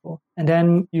useful. And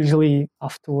then usually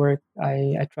after work,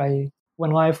 I try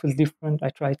when life was different, I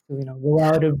tried to, go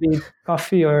out a bit,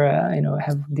 coffee or,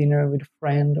 have dinner with a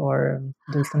friend or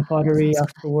do some pottery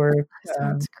after work. That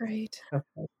sounds great. Stuff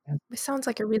like that. It sounds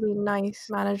like a really nice,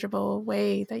 manageable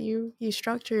way that you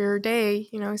structure your day.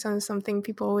 It sounds something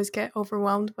people always get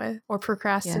overwhelmed with or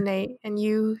procrastinate. And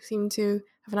you seem to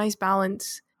have a nice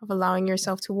balance of allowing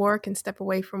yourself to work and step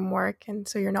away from work, and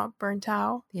so you're not burnt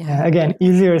out. Yeah, again,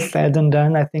 easier said than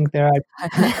done. I think there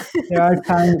are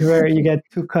times where you get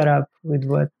too caught up with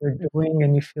what you're doing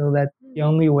and you feel that the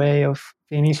only way of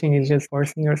finishing is just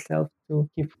forcing yourself to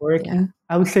keep working. Yeah.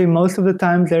 I would say most of the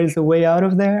times there is a way out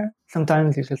of there.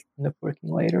 Sometimes you just end up working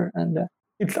later, and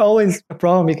it's always a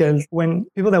problem because when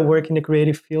people that work in the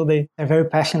creative field, they're very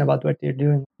passionate about what they're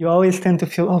doing. You always tend to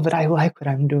feel, but I like what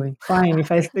I'm doing. Fine,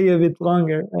 if I stay a bit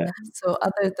longer. So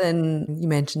other than you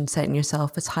mentioned setting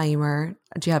yourself a timer,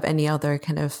 do you have any other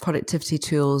kind of productivity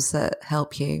tools that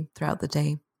help you throughout the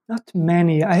day? Not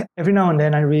many. Every now and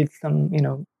then I read some,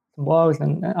 some blogs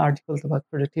and articles about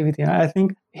productivity. And I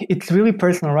think it's really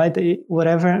personal, right?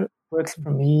 Whatever works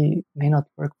for me may not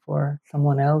work for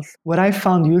someone else. What I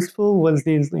found useful was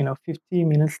this, 50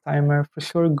 minutes timer, for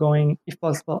sure going, if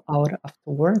possible, out after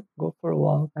work, go for a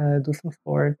walk, do some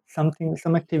sport,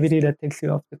 some activity that takes you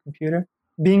off the computer.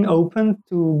 Being open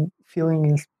to feeling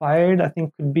inspired, I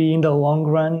think could be in the long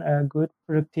run a good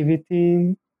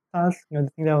productivity task. The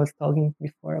thing that I was talking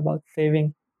before about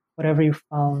saving whatever you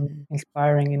found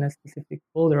inspiring in a specific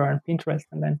folder or on Pinterest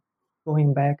and then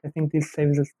going back. I think this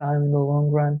saves us time in the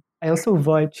long run. I also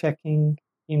avoid checking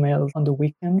emails on the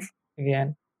weekends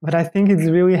again, but I think it's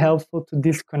really helpful to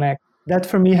disconnect. That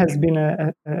for me has been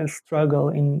a struggle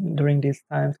during these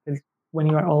times, because when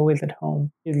you are always at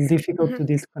home, it's difficult to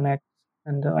disconnect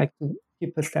and to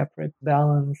keep a separate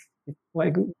balance,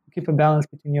 keep a balance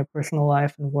between your personal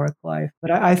life and work life.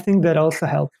 But I think that also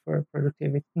helps for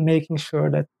productivity, making sure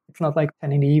that it's not like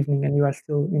 10 in the evening and you are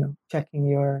still, checking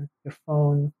your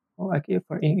phone, like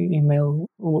for email,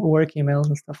 work emails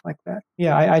and stuff like that.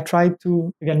 Yeah, I try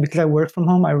to, again, because I work from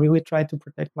home, I really try to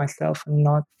protect myself and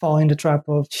not fall in the trap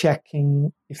of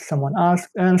checking if someone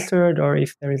answered or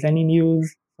if there is any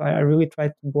news. So I really try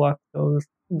to block those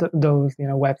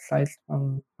websites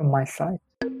from my site.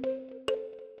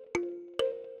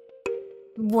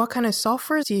 What kind of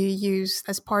software do you use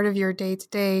as part of your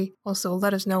day-to-day? Also,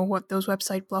 let us know what those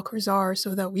website blockers are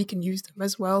so that we can use them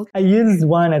as well. I used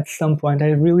one at some point. I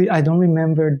don't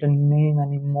remember the name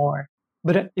anymore,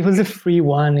 but it was a free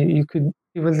one.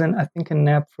 It was I think an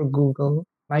app for Google.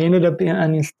 I ended up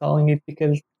uninstalling it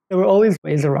because there were always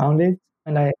ways around it,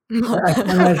 and I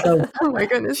found myself oh my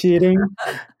goodness, cheating.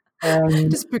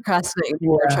 Just procrastinating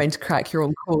or trying to crack your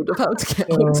own code about to get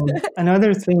into it.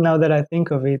 Another thing, now that I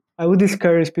think of it, I would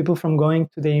discourage people from going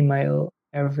to the email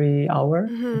every hour.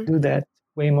 I do that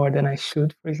way more than I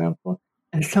should, for example.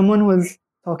 And someone was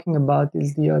talking about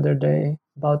this the other day,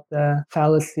 about the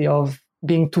fallacy of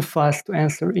being too fast to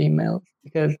answer emails,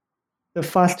 because the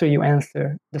faster you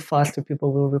answer, the faster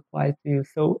people will reply to you.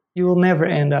 So you will never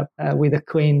end up with a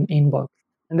clean inbox.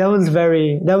 And that was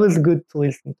good to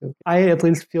listen to. I at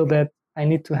least feel that I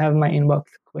need to have my inbox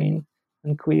clean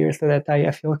and clear so that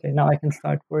I feel, okay, now I can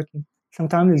start working.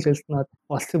 Sometimes it's just not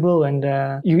possible, and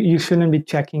you shouldn't be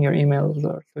checking your emails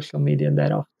or social media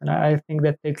that often. I think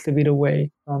that takes a bit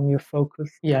away from your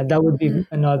focus. Yeah, that would be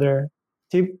another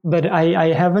tip, but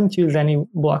I haven't used any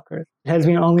blockers. It has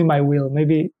been only my will.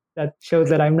 Maybe that shows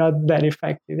that I'm not that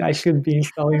effective. I should be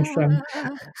installing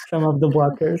some of the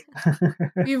blockers.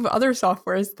 You have other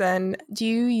softwares then. Do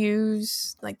you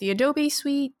use like the Adobe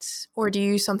suite, or do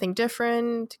you use something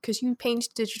different? Because you paint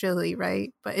digitally,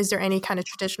 right? But is there any kind of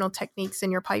traditional techniques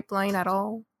in your pipeline at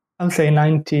all? I would say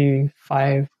 95%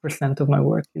 of my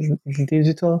work is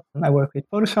digital. I work with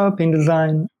Photoshop,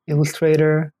 InDesign,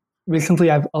 Illustrator. Recently,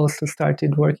 I've also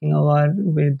started working a lot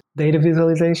with data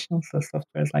visualization, so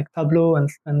softwares like Tableau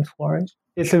and Flourish.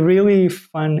 It's a really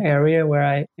fun area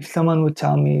where if someone would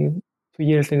tell me 2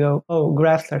 years ago, oh,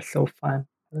 graphs are so fun,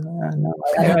 no,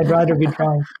 I'd rather be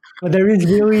drawing. But there is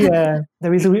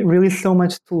really so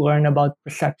much to learn about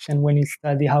perception when you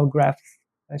study how graphs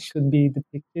should be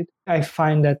depicted. I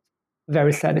find that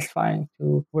very satisfying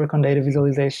to work on data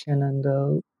visualization and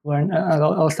learn.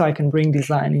 Also, I can bring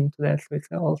design into that, so it's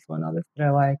also another that I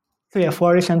like. So yeah,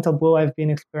 Flourish and Tableau I've been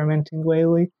experimenting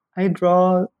lately. I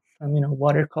draw some,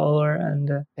 watercolor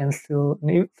and pencil,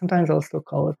 and sometimes also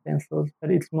color pencils,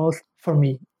 but it's most for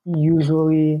me,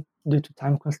 usually due to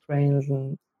time constraints.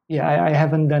 And yeah, I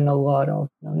haven't done a lot of,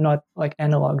 not like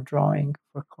analog drawing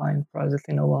for client projects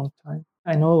in a long time.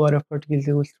 I know a lot of Portuguese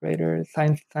illustrators,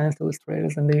 science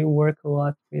illustrators, and they work a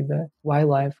lot with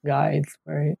wildlife guides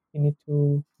where you need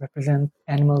to represent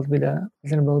animals with a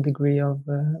reasonable degree of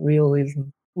realism.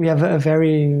 We have a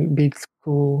very big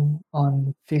school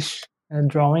on fish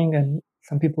drawing, and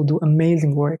some people do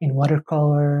amazing work in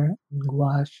watercolor and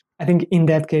gouache. I think in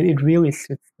that case, it really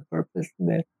suits the purpose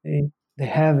that they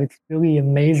have. It's really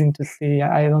amazing to see.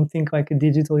 I don't think like a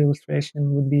digital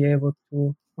illustration would be able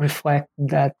to reflect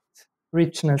that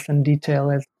richness and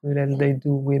detail as good as they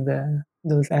do with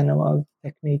those analog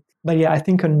techniques. But yeah, I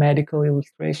think on medical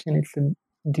illustration, it's a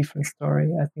different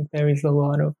story. I think there is a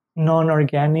lot of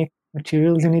non-organic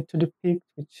materials you need to depict,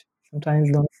 which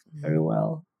sometimes don't fit very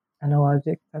well.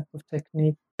 Analogic type of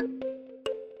technique.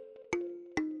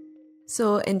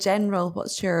 So in general,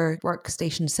 what's your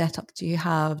workstation setup? Do you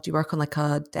work on like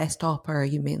a desktop or are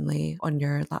you mainly on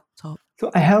your laptop?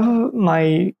 So I have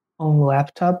my own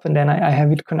laptop and then I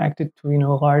have it connected to,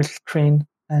 a large screen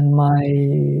and my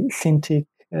Cintiq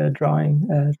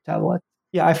drawing tablet.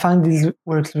 Yeah, I find this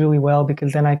works really well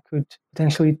because then I could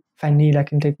potentially, if I need, I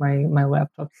can take my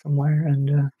laptop somewhere and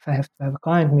if I have to have a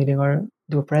client meeting or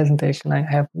do a presentation, I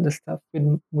have the stuff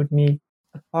with me.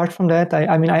 Apart from that,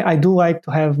 I do like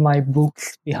to have my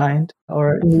books behind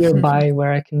or nearby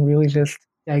where I can really just,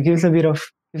 it gives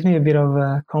me a bit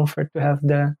of comfort to have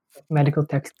the medical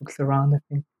textbooks around. I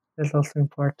think that's also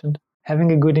important.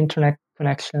 Having a good internet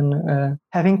connection,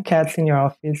 having cats in your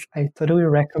office, I totally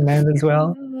recommend as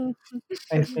well.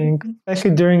 I think,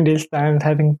 especially during these times,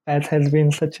 having pets has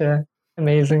been such a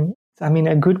amazing. I mean,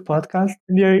 a good podcast,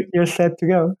 you're set to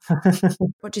go.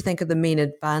 What do you think are the main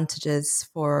advantages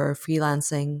for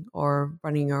freelancing or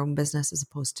running your own business as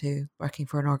opposed to working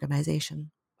for an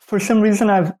organization? For some reason,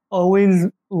 I've always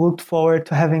looked forward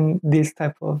to having this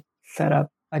type of setup,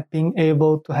 like being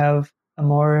able to have a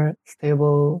more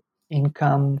stable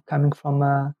income coming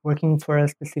from working for a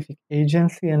specific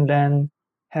agency and then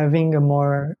having a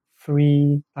more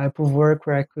free type of work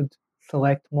where I could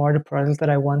select more the projects that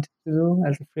I wanted to do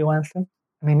as a freelancer.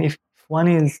 I mean, if one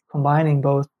is combining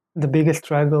both, the biggest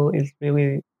struggle is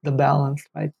really the balance,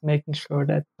 right? Making sure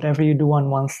that whatever you do on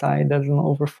one side doesn't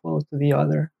overflow to the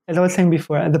other. As I was saying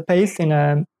before, the pace in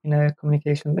a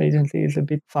communications agency is a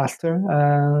bit faster.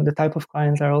 The type of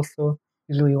clients are also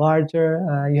usually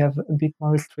larger. You have a bit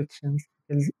more restrictions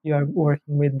because you are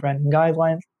working with branding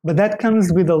guidelines. But that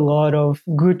comes with a lot of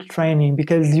good training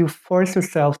because you force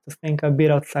yourself to think a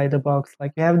bit outside the box.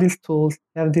 Like you have these tools,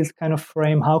 you have this kind of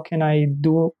frame. How can I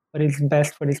do what is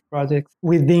best for this project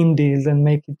within this and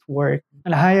make it work?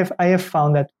 And I have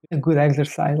found that a good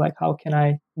exercise. Like how can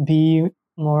I be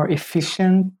more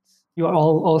efficient? You are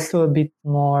also a bit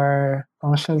more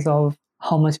conscious of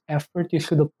how much effort you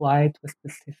should apply to a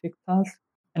specific task.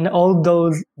 And all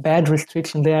those bad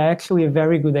restrictions, they are actually a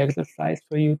very good exercise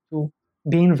for you to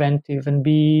be inventive and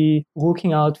be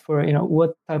looking out for,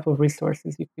 what type of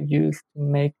resources you could use to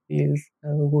make these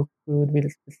look good with a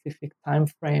specific time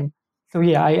frame. So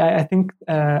yeah, I think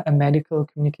a medical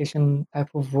communication type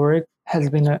of work has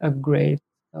been a great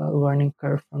learning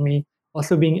curve for me.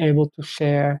 Also being able to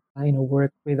share,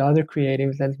 work with other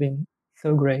creatives has been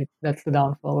so great. That's the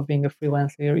downfall of being a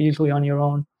freelancer. You're usually on your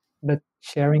own, but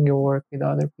sharing your work with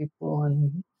other people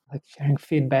and like sharing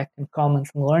feedback and comments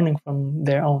and learning from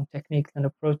their own techniques and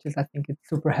approaches, I think it's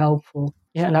super helpful.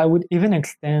 Yeah, and I would even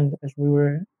extend, as we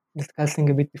were discussing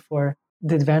a bit before,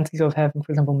 the advantage of having,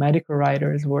 for example, medical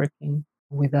writers working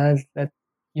with us, that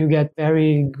you get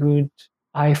very good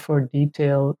eye for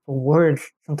detail for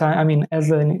words. Sometimes,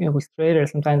 as an illustrator,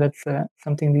 sometimes that's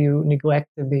something that you neglect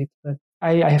a bit, but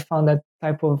I have found that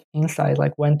type of insight,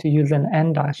 like when to use an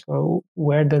end dash or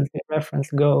where does the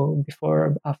reference go before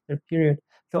or after period.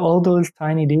 So all those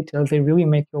tiny details, they really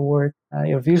make your work,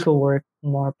 your visual work,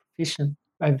 more proficient.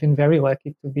 I've been very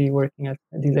lucky to be working at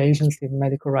this agency of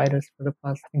medical writers for the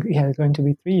past, it's going to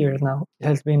be 3 years now. It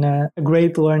has been a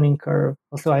great learning curve.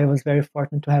 Also, I was very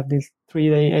fortunate to have this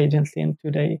 3-day agency and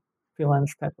 2-day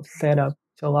freelance type of setup,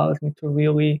 which allows me to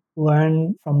really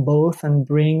learn from both and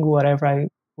bring whatever I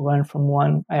learn from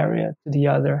one area to the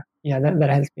other. Yeah, that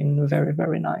has been very,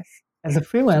 very nice. As a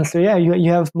freelancer,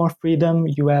 you have more freedom.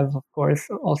 You have, of course,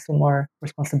 also more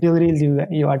responsibilities.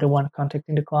 You are the one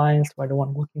contacting the clients. You are the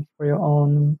one looking for your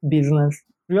own business.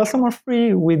 You're also more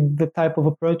free with the type of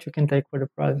approach you can take for the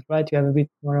project, right? You have a bit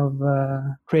more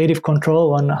of creative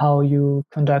control on how you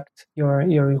conduct your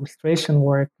illustration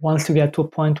work. Once you get to a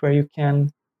point where you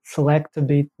can select a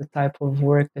bit the type of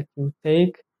work that you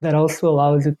take, that also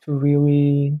allows you to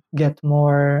really get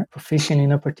more proficient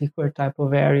in a particular type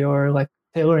of area or like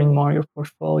tailoring more your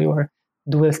portfolio or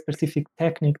do a specific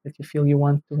technique that you feel you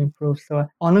want to improve. So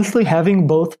honestly, having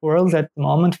both worlds at the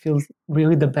moment feels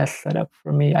really the best setup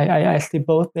for me. I see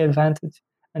both the advantage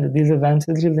and the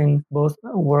disadvantages in both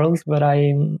worlds, but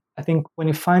I think when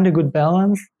you find a good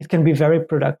balance, it can be very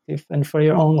productive and for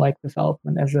your own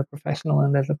development as a professional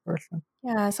and as a person.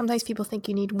 Yeah, sometimes people think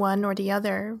you need one or the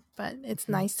other, but it's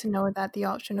nice to know that the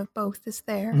option of both is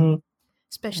there,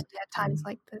 especially at times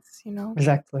like this,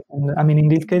 Exactly. And I mean, in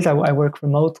this case, I work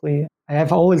remotely. I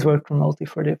have always worked remotely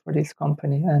for this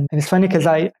company. And it's funny because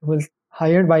I was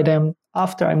hired by them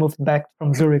after I moved back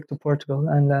from Zurich to Portugal.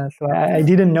 And so I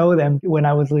didn't know them when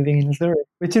I was living in Zurich,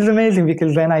 which is amazing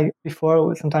because then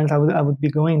before sometimes I would be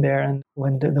going there, and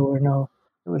when there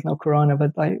was no corona,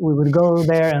 but we would go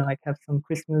there and have some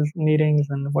Christmas meetings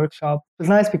and workshops. It was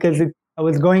nice because I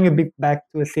was going a bit back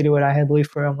to a city where I had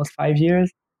lived for almost 5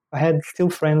 years. I had still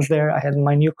friends there. I had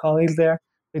my new colleagues there.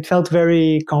 It felt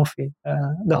very comfy.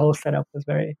 The whole setup was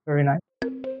very, very nice.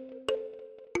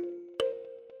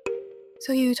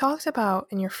 So you talked about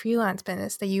in your freelance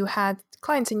business that you had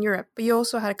clients in Europe, but you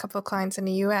also had a couple of clients in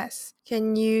the US.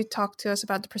 Can you talk to us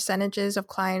about the percentages of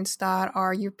clients that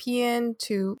are European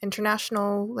to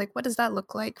international? What does that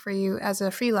look like for you as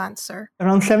a freelancer?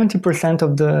 Around 70%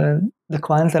 of the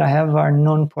clients that I have are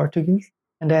non-Portuguese.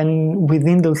 And then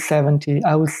within those 70,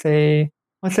 I would say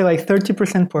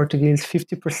 30% Portuguese,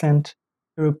 50%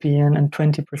 European, and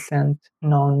 20%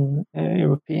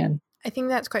 non-European. I think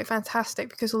that's quite fantastic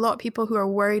because a lot of people who are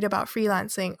worried about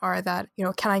freelancing are that,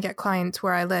 can I get clients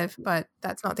where I live? But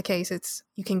that's not the case.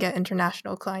 You can get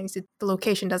international clients. The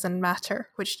location doesn't matter,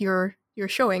 which you're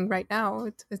showing right now.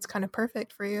 It's kind of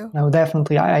perfect for you. No,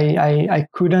 definitely. I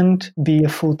couldn't be a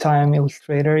full-time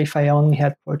illustrator if I only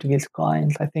had Portuguese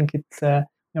clients. I think it's a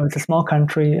small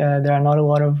country. There are not a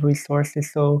lot of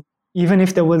resources. So even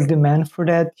if there was demand for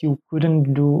that, you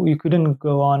couldn't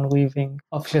go on living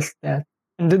off just that.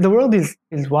 And the world is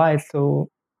wide, so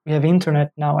we have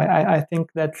internet now. I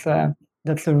think that's a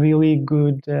really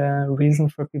good reason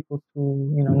for people to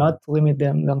not limit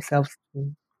themselves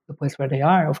to the place where they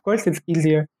are. Of course, it's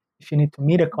easier if you need to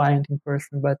meet a client in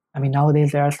person, but I mean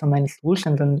nowadays there are so many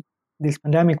solutions, and this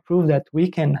pandemic proved that we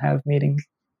can have meetings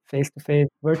face to face,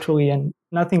 virtually, and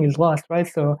nothing is lost, right?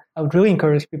 So I would really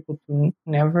encourage people to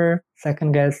never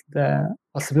second guess the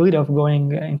possibility of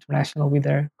going international with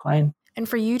their client. And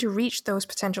for you to reach those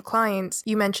potential clients,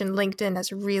 you mentioned LinkedIn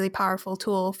as a really powerful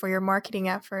tool for your marketing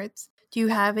efforts. Do you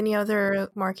have any other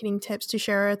marketing tips to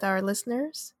share with our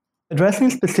listeners? Addressing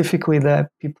specifically the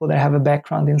people that have a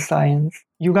background in science.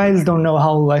 You guys don't know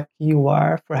how lucky you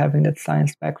are for having that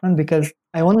science background, because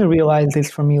I only realized this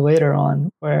for me later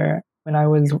on, where when I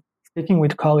was speaking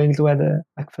with colleagues who had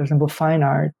for example, fine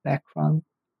art background,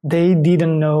 they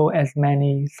didn't know as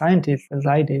many scientists as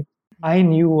I did. I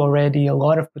knew already a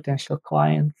lot of potential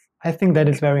clients. I think that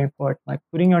is very important,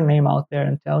 putting your name out there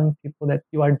and telling people that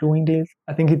you are doing this.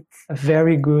 I think it's a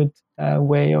very good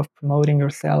way of promoting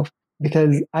yourself,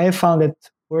 because I have found that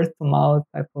word of mouth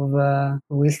type of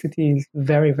publicity is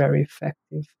very, very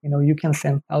effective. You can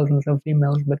send thousands of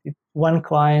emails, but if one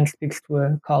client speaks to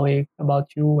a colleague about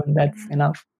you, and that's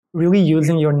enough. Really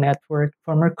using your network,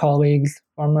 former colleagues,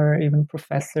 former even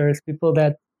professors, people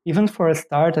that, even for a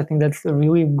start, I think that's a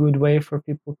really good way for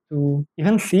people to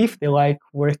even see if they like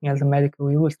working as a medical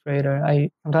illustrator.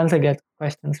 Sometimes I get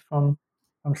questions from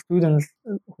students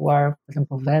who are, for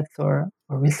example, vets or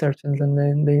researchers, and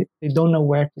then they don't know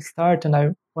where to start.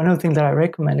 And one of the things that I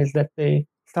recommend is that they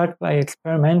start by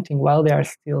experimenting while they are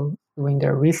still doing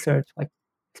their research.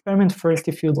 Experiment first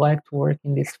if you'd like to work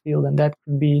in this field, and that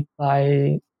could be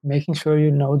by making sure you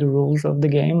know the rules of the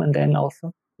game, and then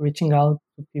also reaching out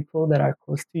to people that are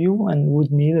close to you and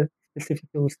would need a specific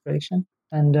illustration.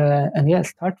 And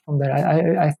start from there.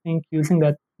 I think using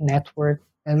that network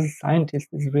as a scientist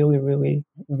is really, really,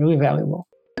 really valuable.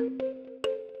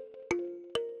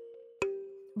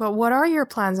 But what are your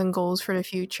plans and goals for the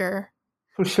future?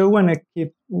 For sure, want to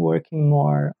keep working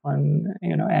more on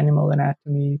animal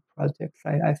anatomy projects.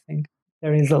 I think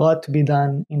there is a lot to be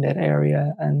done in that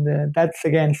area, and that's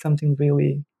again something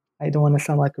really. I don't want to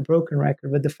sound like a broken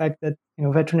record, but the fact that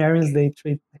veterinarians, they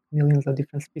treat millions of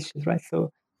different species, right?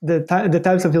 So the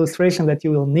types of illustration that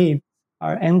you will need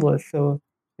are endless. So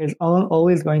there's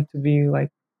always going to be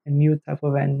a new type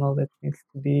of animal that needs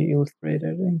to be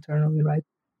illustrated internally, right?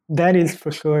 That is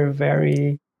for sure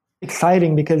very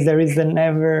exciting, because there is a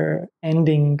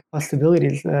never-ending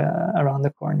possibilities around the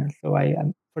corner. So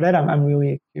for that I'm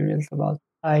really curious about.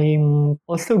 I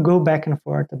also go back and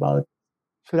forth about,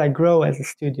 should I grow as a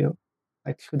studio?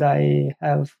 Should I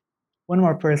have one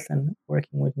more person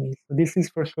working with me? So this is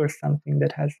for sure something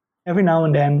that has every now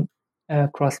and then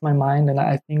crossed my mind, and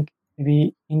I think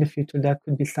maybe in the future that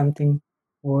could be something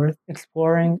worth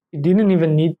exploring. It didn't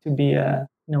even need to be a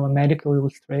medical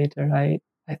illustrator. I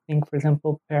think, for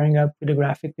example, pairing up with a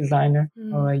graphic designer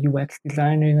or a UX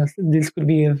designer, this could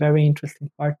be a very interesting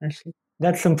partnership.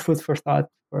 That's some food for thought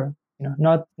for,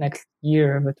 not next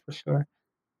year, but for sure,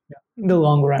 in the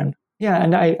long run. Yeah,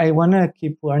 and I want to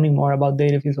keep learning more about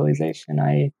data visualization.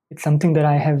 It's something that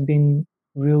I have been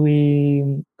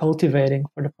really cultivating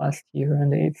for the past year,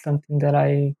 and it's something that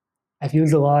I've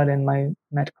used a lot in my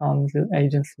Medcoms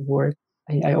agency work.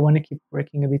 I want to keep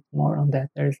working a bit more on that.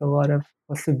 There's a lot of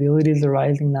possibilities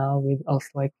arising now with also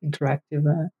like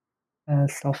interactive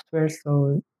software.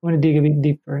 So I want to dig a bit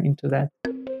deeper into that.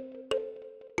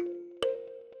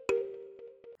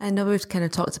 I know we've kind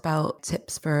of talked about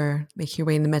tips for making your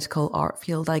way in the medical art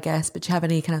field, I guess, but do you have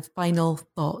any kind of final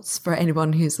thoughts for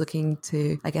anyone who's looking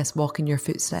to, I guess, walk in your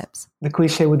footsteps? The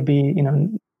cliche would be,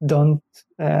 don't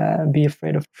be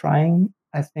afraid of trying.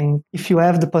 I think if you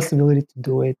have the possibility to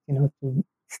do it, to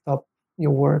stop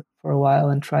your work for a while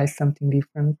and try something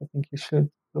different, I think you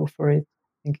should go for it.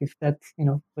 I think if that's,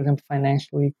 for example,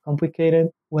 financially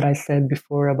complicated, what I said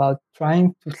before about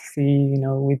trying to see,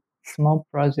 with small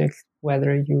projects,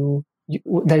 whether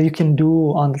that you can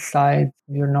do on the side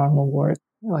of your normal work,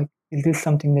 like, is this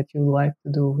something that you like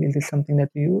to do? Is this something that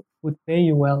you would pay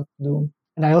you well to do?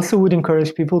 And I also would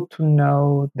encourage people to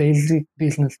know basic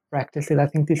business practices. I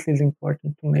think this is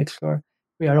important to make sure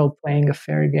we are all playing a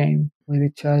fair game with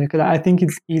each other. Because I think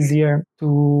it's easier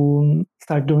to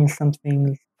start doing some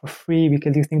things for free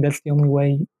because you think that's the only way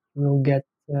you will get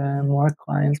more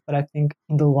clients. But I think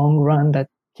in the long run, that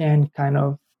can kind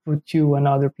of put you and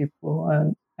other people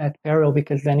at peril,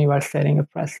 because then you are setting a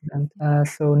precedent.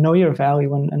 So know your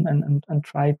value and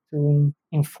try to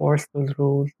enforce those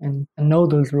rules and know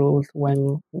those rules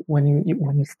when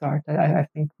you start. I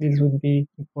think this would be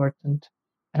important.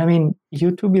 And I mean,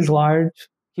 YouTube is large.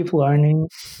 Keep learning.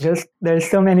 There's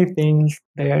so many things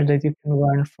there that you can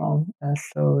learn from.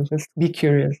 So just be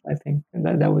curious. I think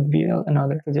that would be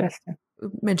another suggestion. We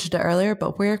mentioned it earlier,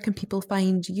 but where can people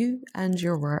find you and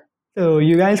your work? So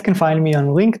you guys can find me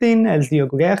on LinkedIn as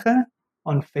Diogo Guerra,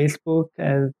 on Facebook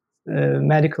as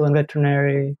Medical and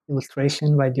Veterinary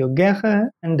Illustration by Diogo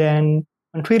Guerra, and then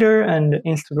on Twitter and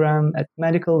Instagram at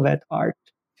Medical Vet Art.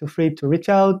 Feel free to reach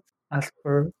out, ask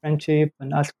for friendship,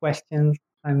 and ask questions.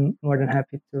 I'm more than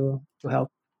happy to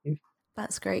help.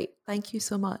 That's great. Thank you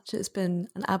so much. It's been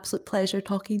an absolute pleasure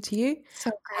talking to you. So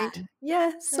great.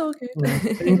 Yeah, so good. Well,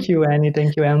 thank you, Annie.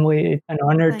 Thank you, Emily. It's an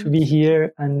honor to be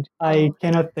here. And I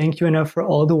cannot thank you enough for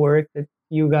all the work that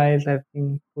you guys have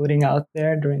been putting out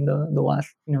there during the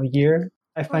last year.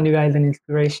 I find you guys an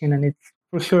inspiration, and it's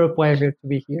for sure a pleasure to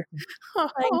be here.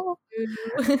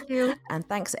 Thank you. And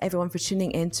thanks everyone for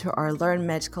tuning in to our Learn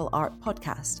Medical Art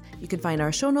podcast. You can find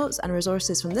our show notes and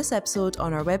resources from this episode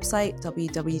on our website,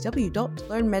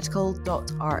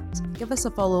 www.learnmedical.art. Give us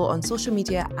a follow on social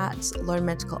media at Learn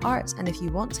Medical Art, and if you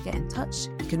want to get in touch,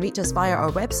 you can reach us via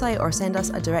our website or send us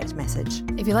a direct message.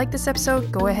 If you like this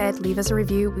episode, go ahead, leave us a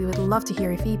review. We would love to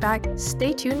hear your feedback.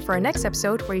 Stay tuned for our next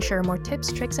episode where we share more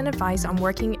tips, tricks, and advice on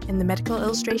working in the medical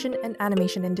illustration and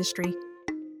animation industry.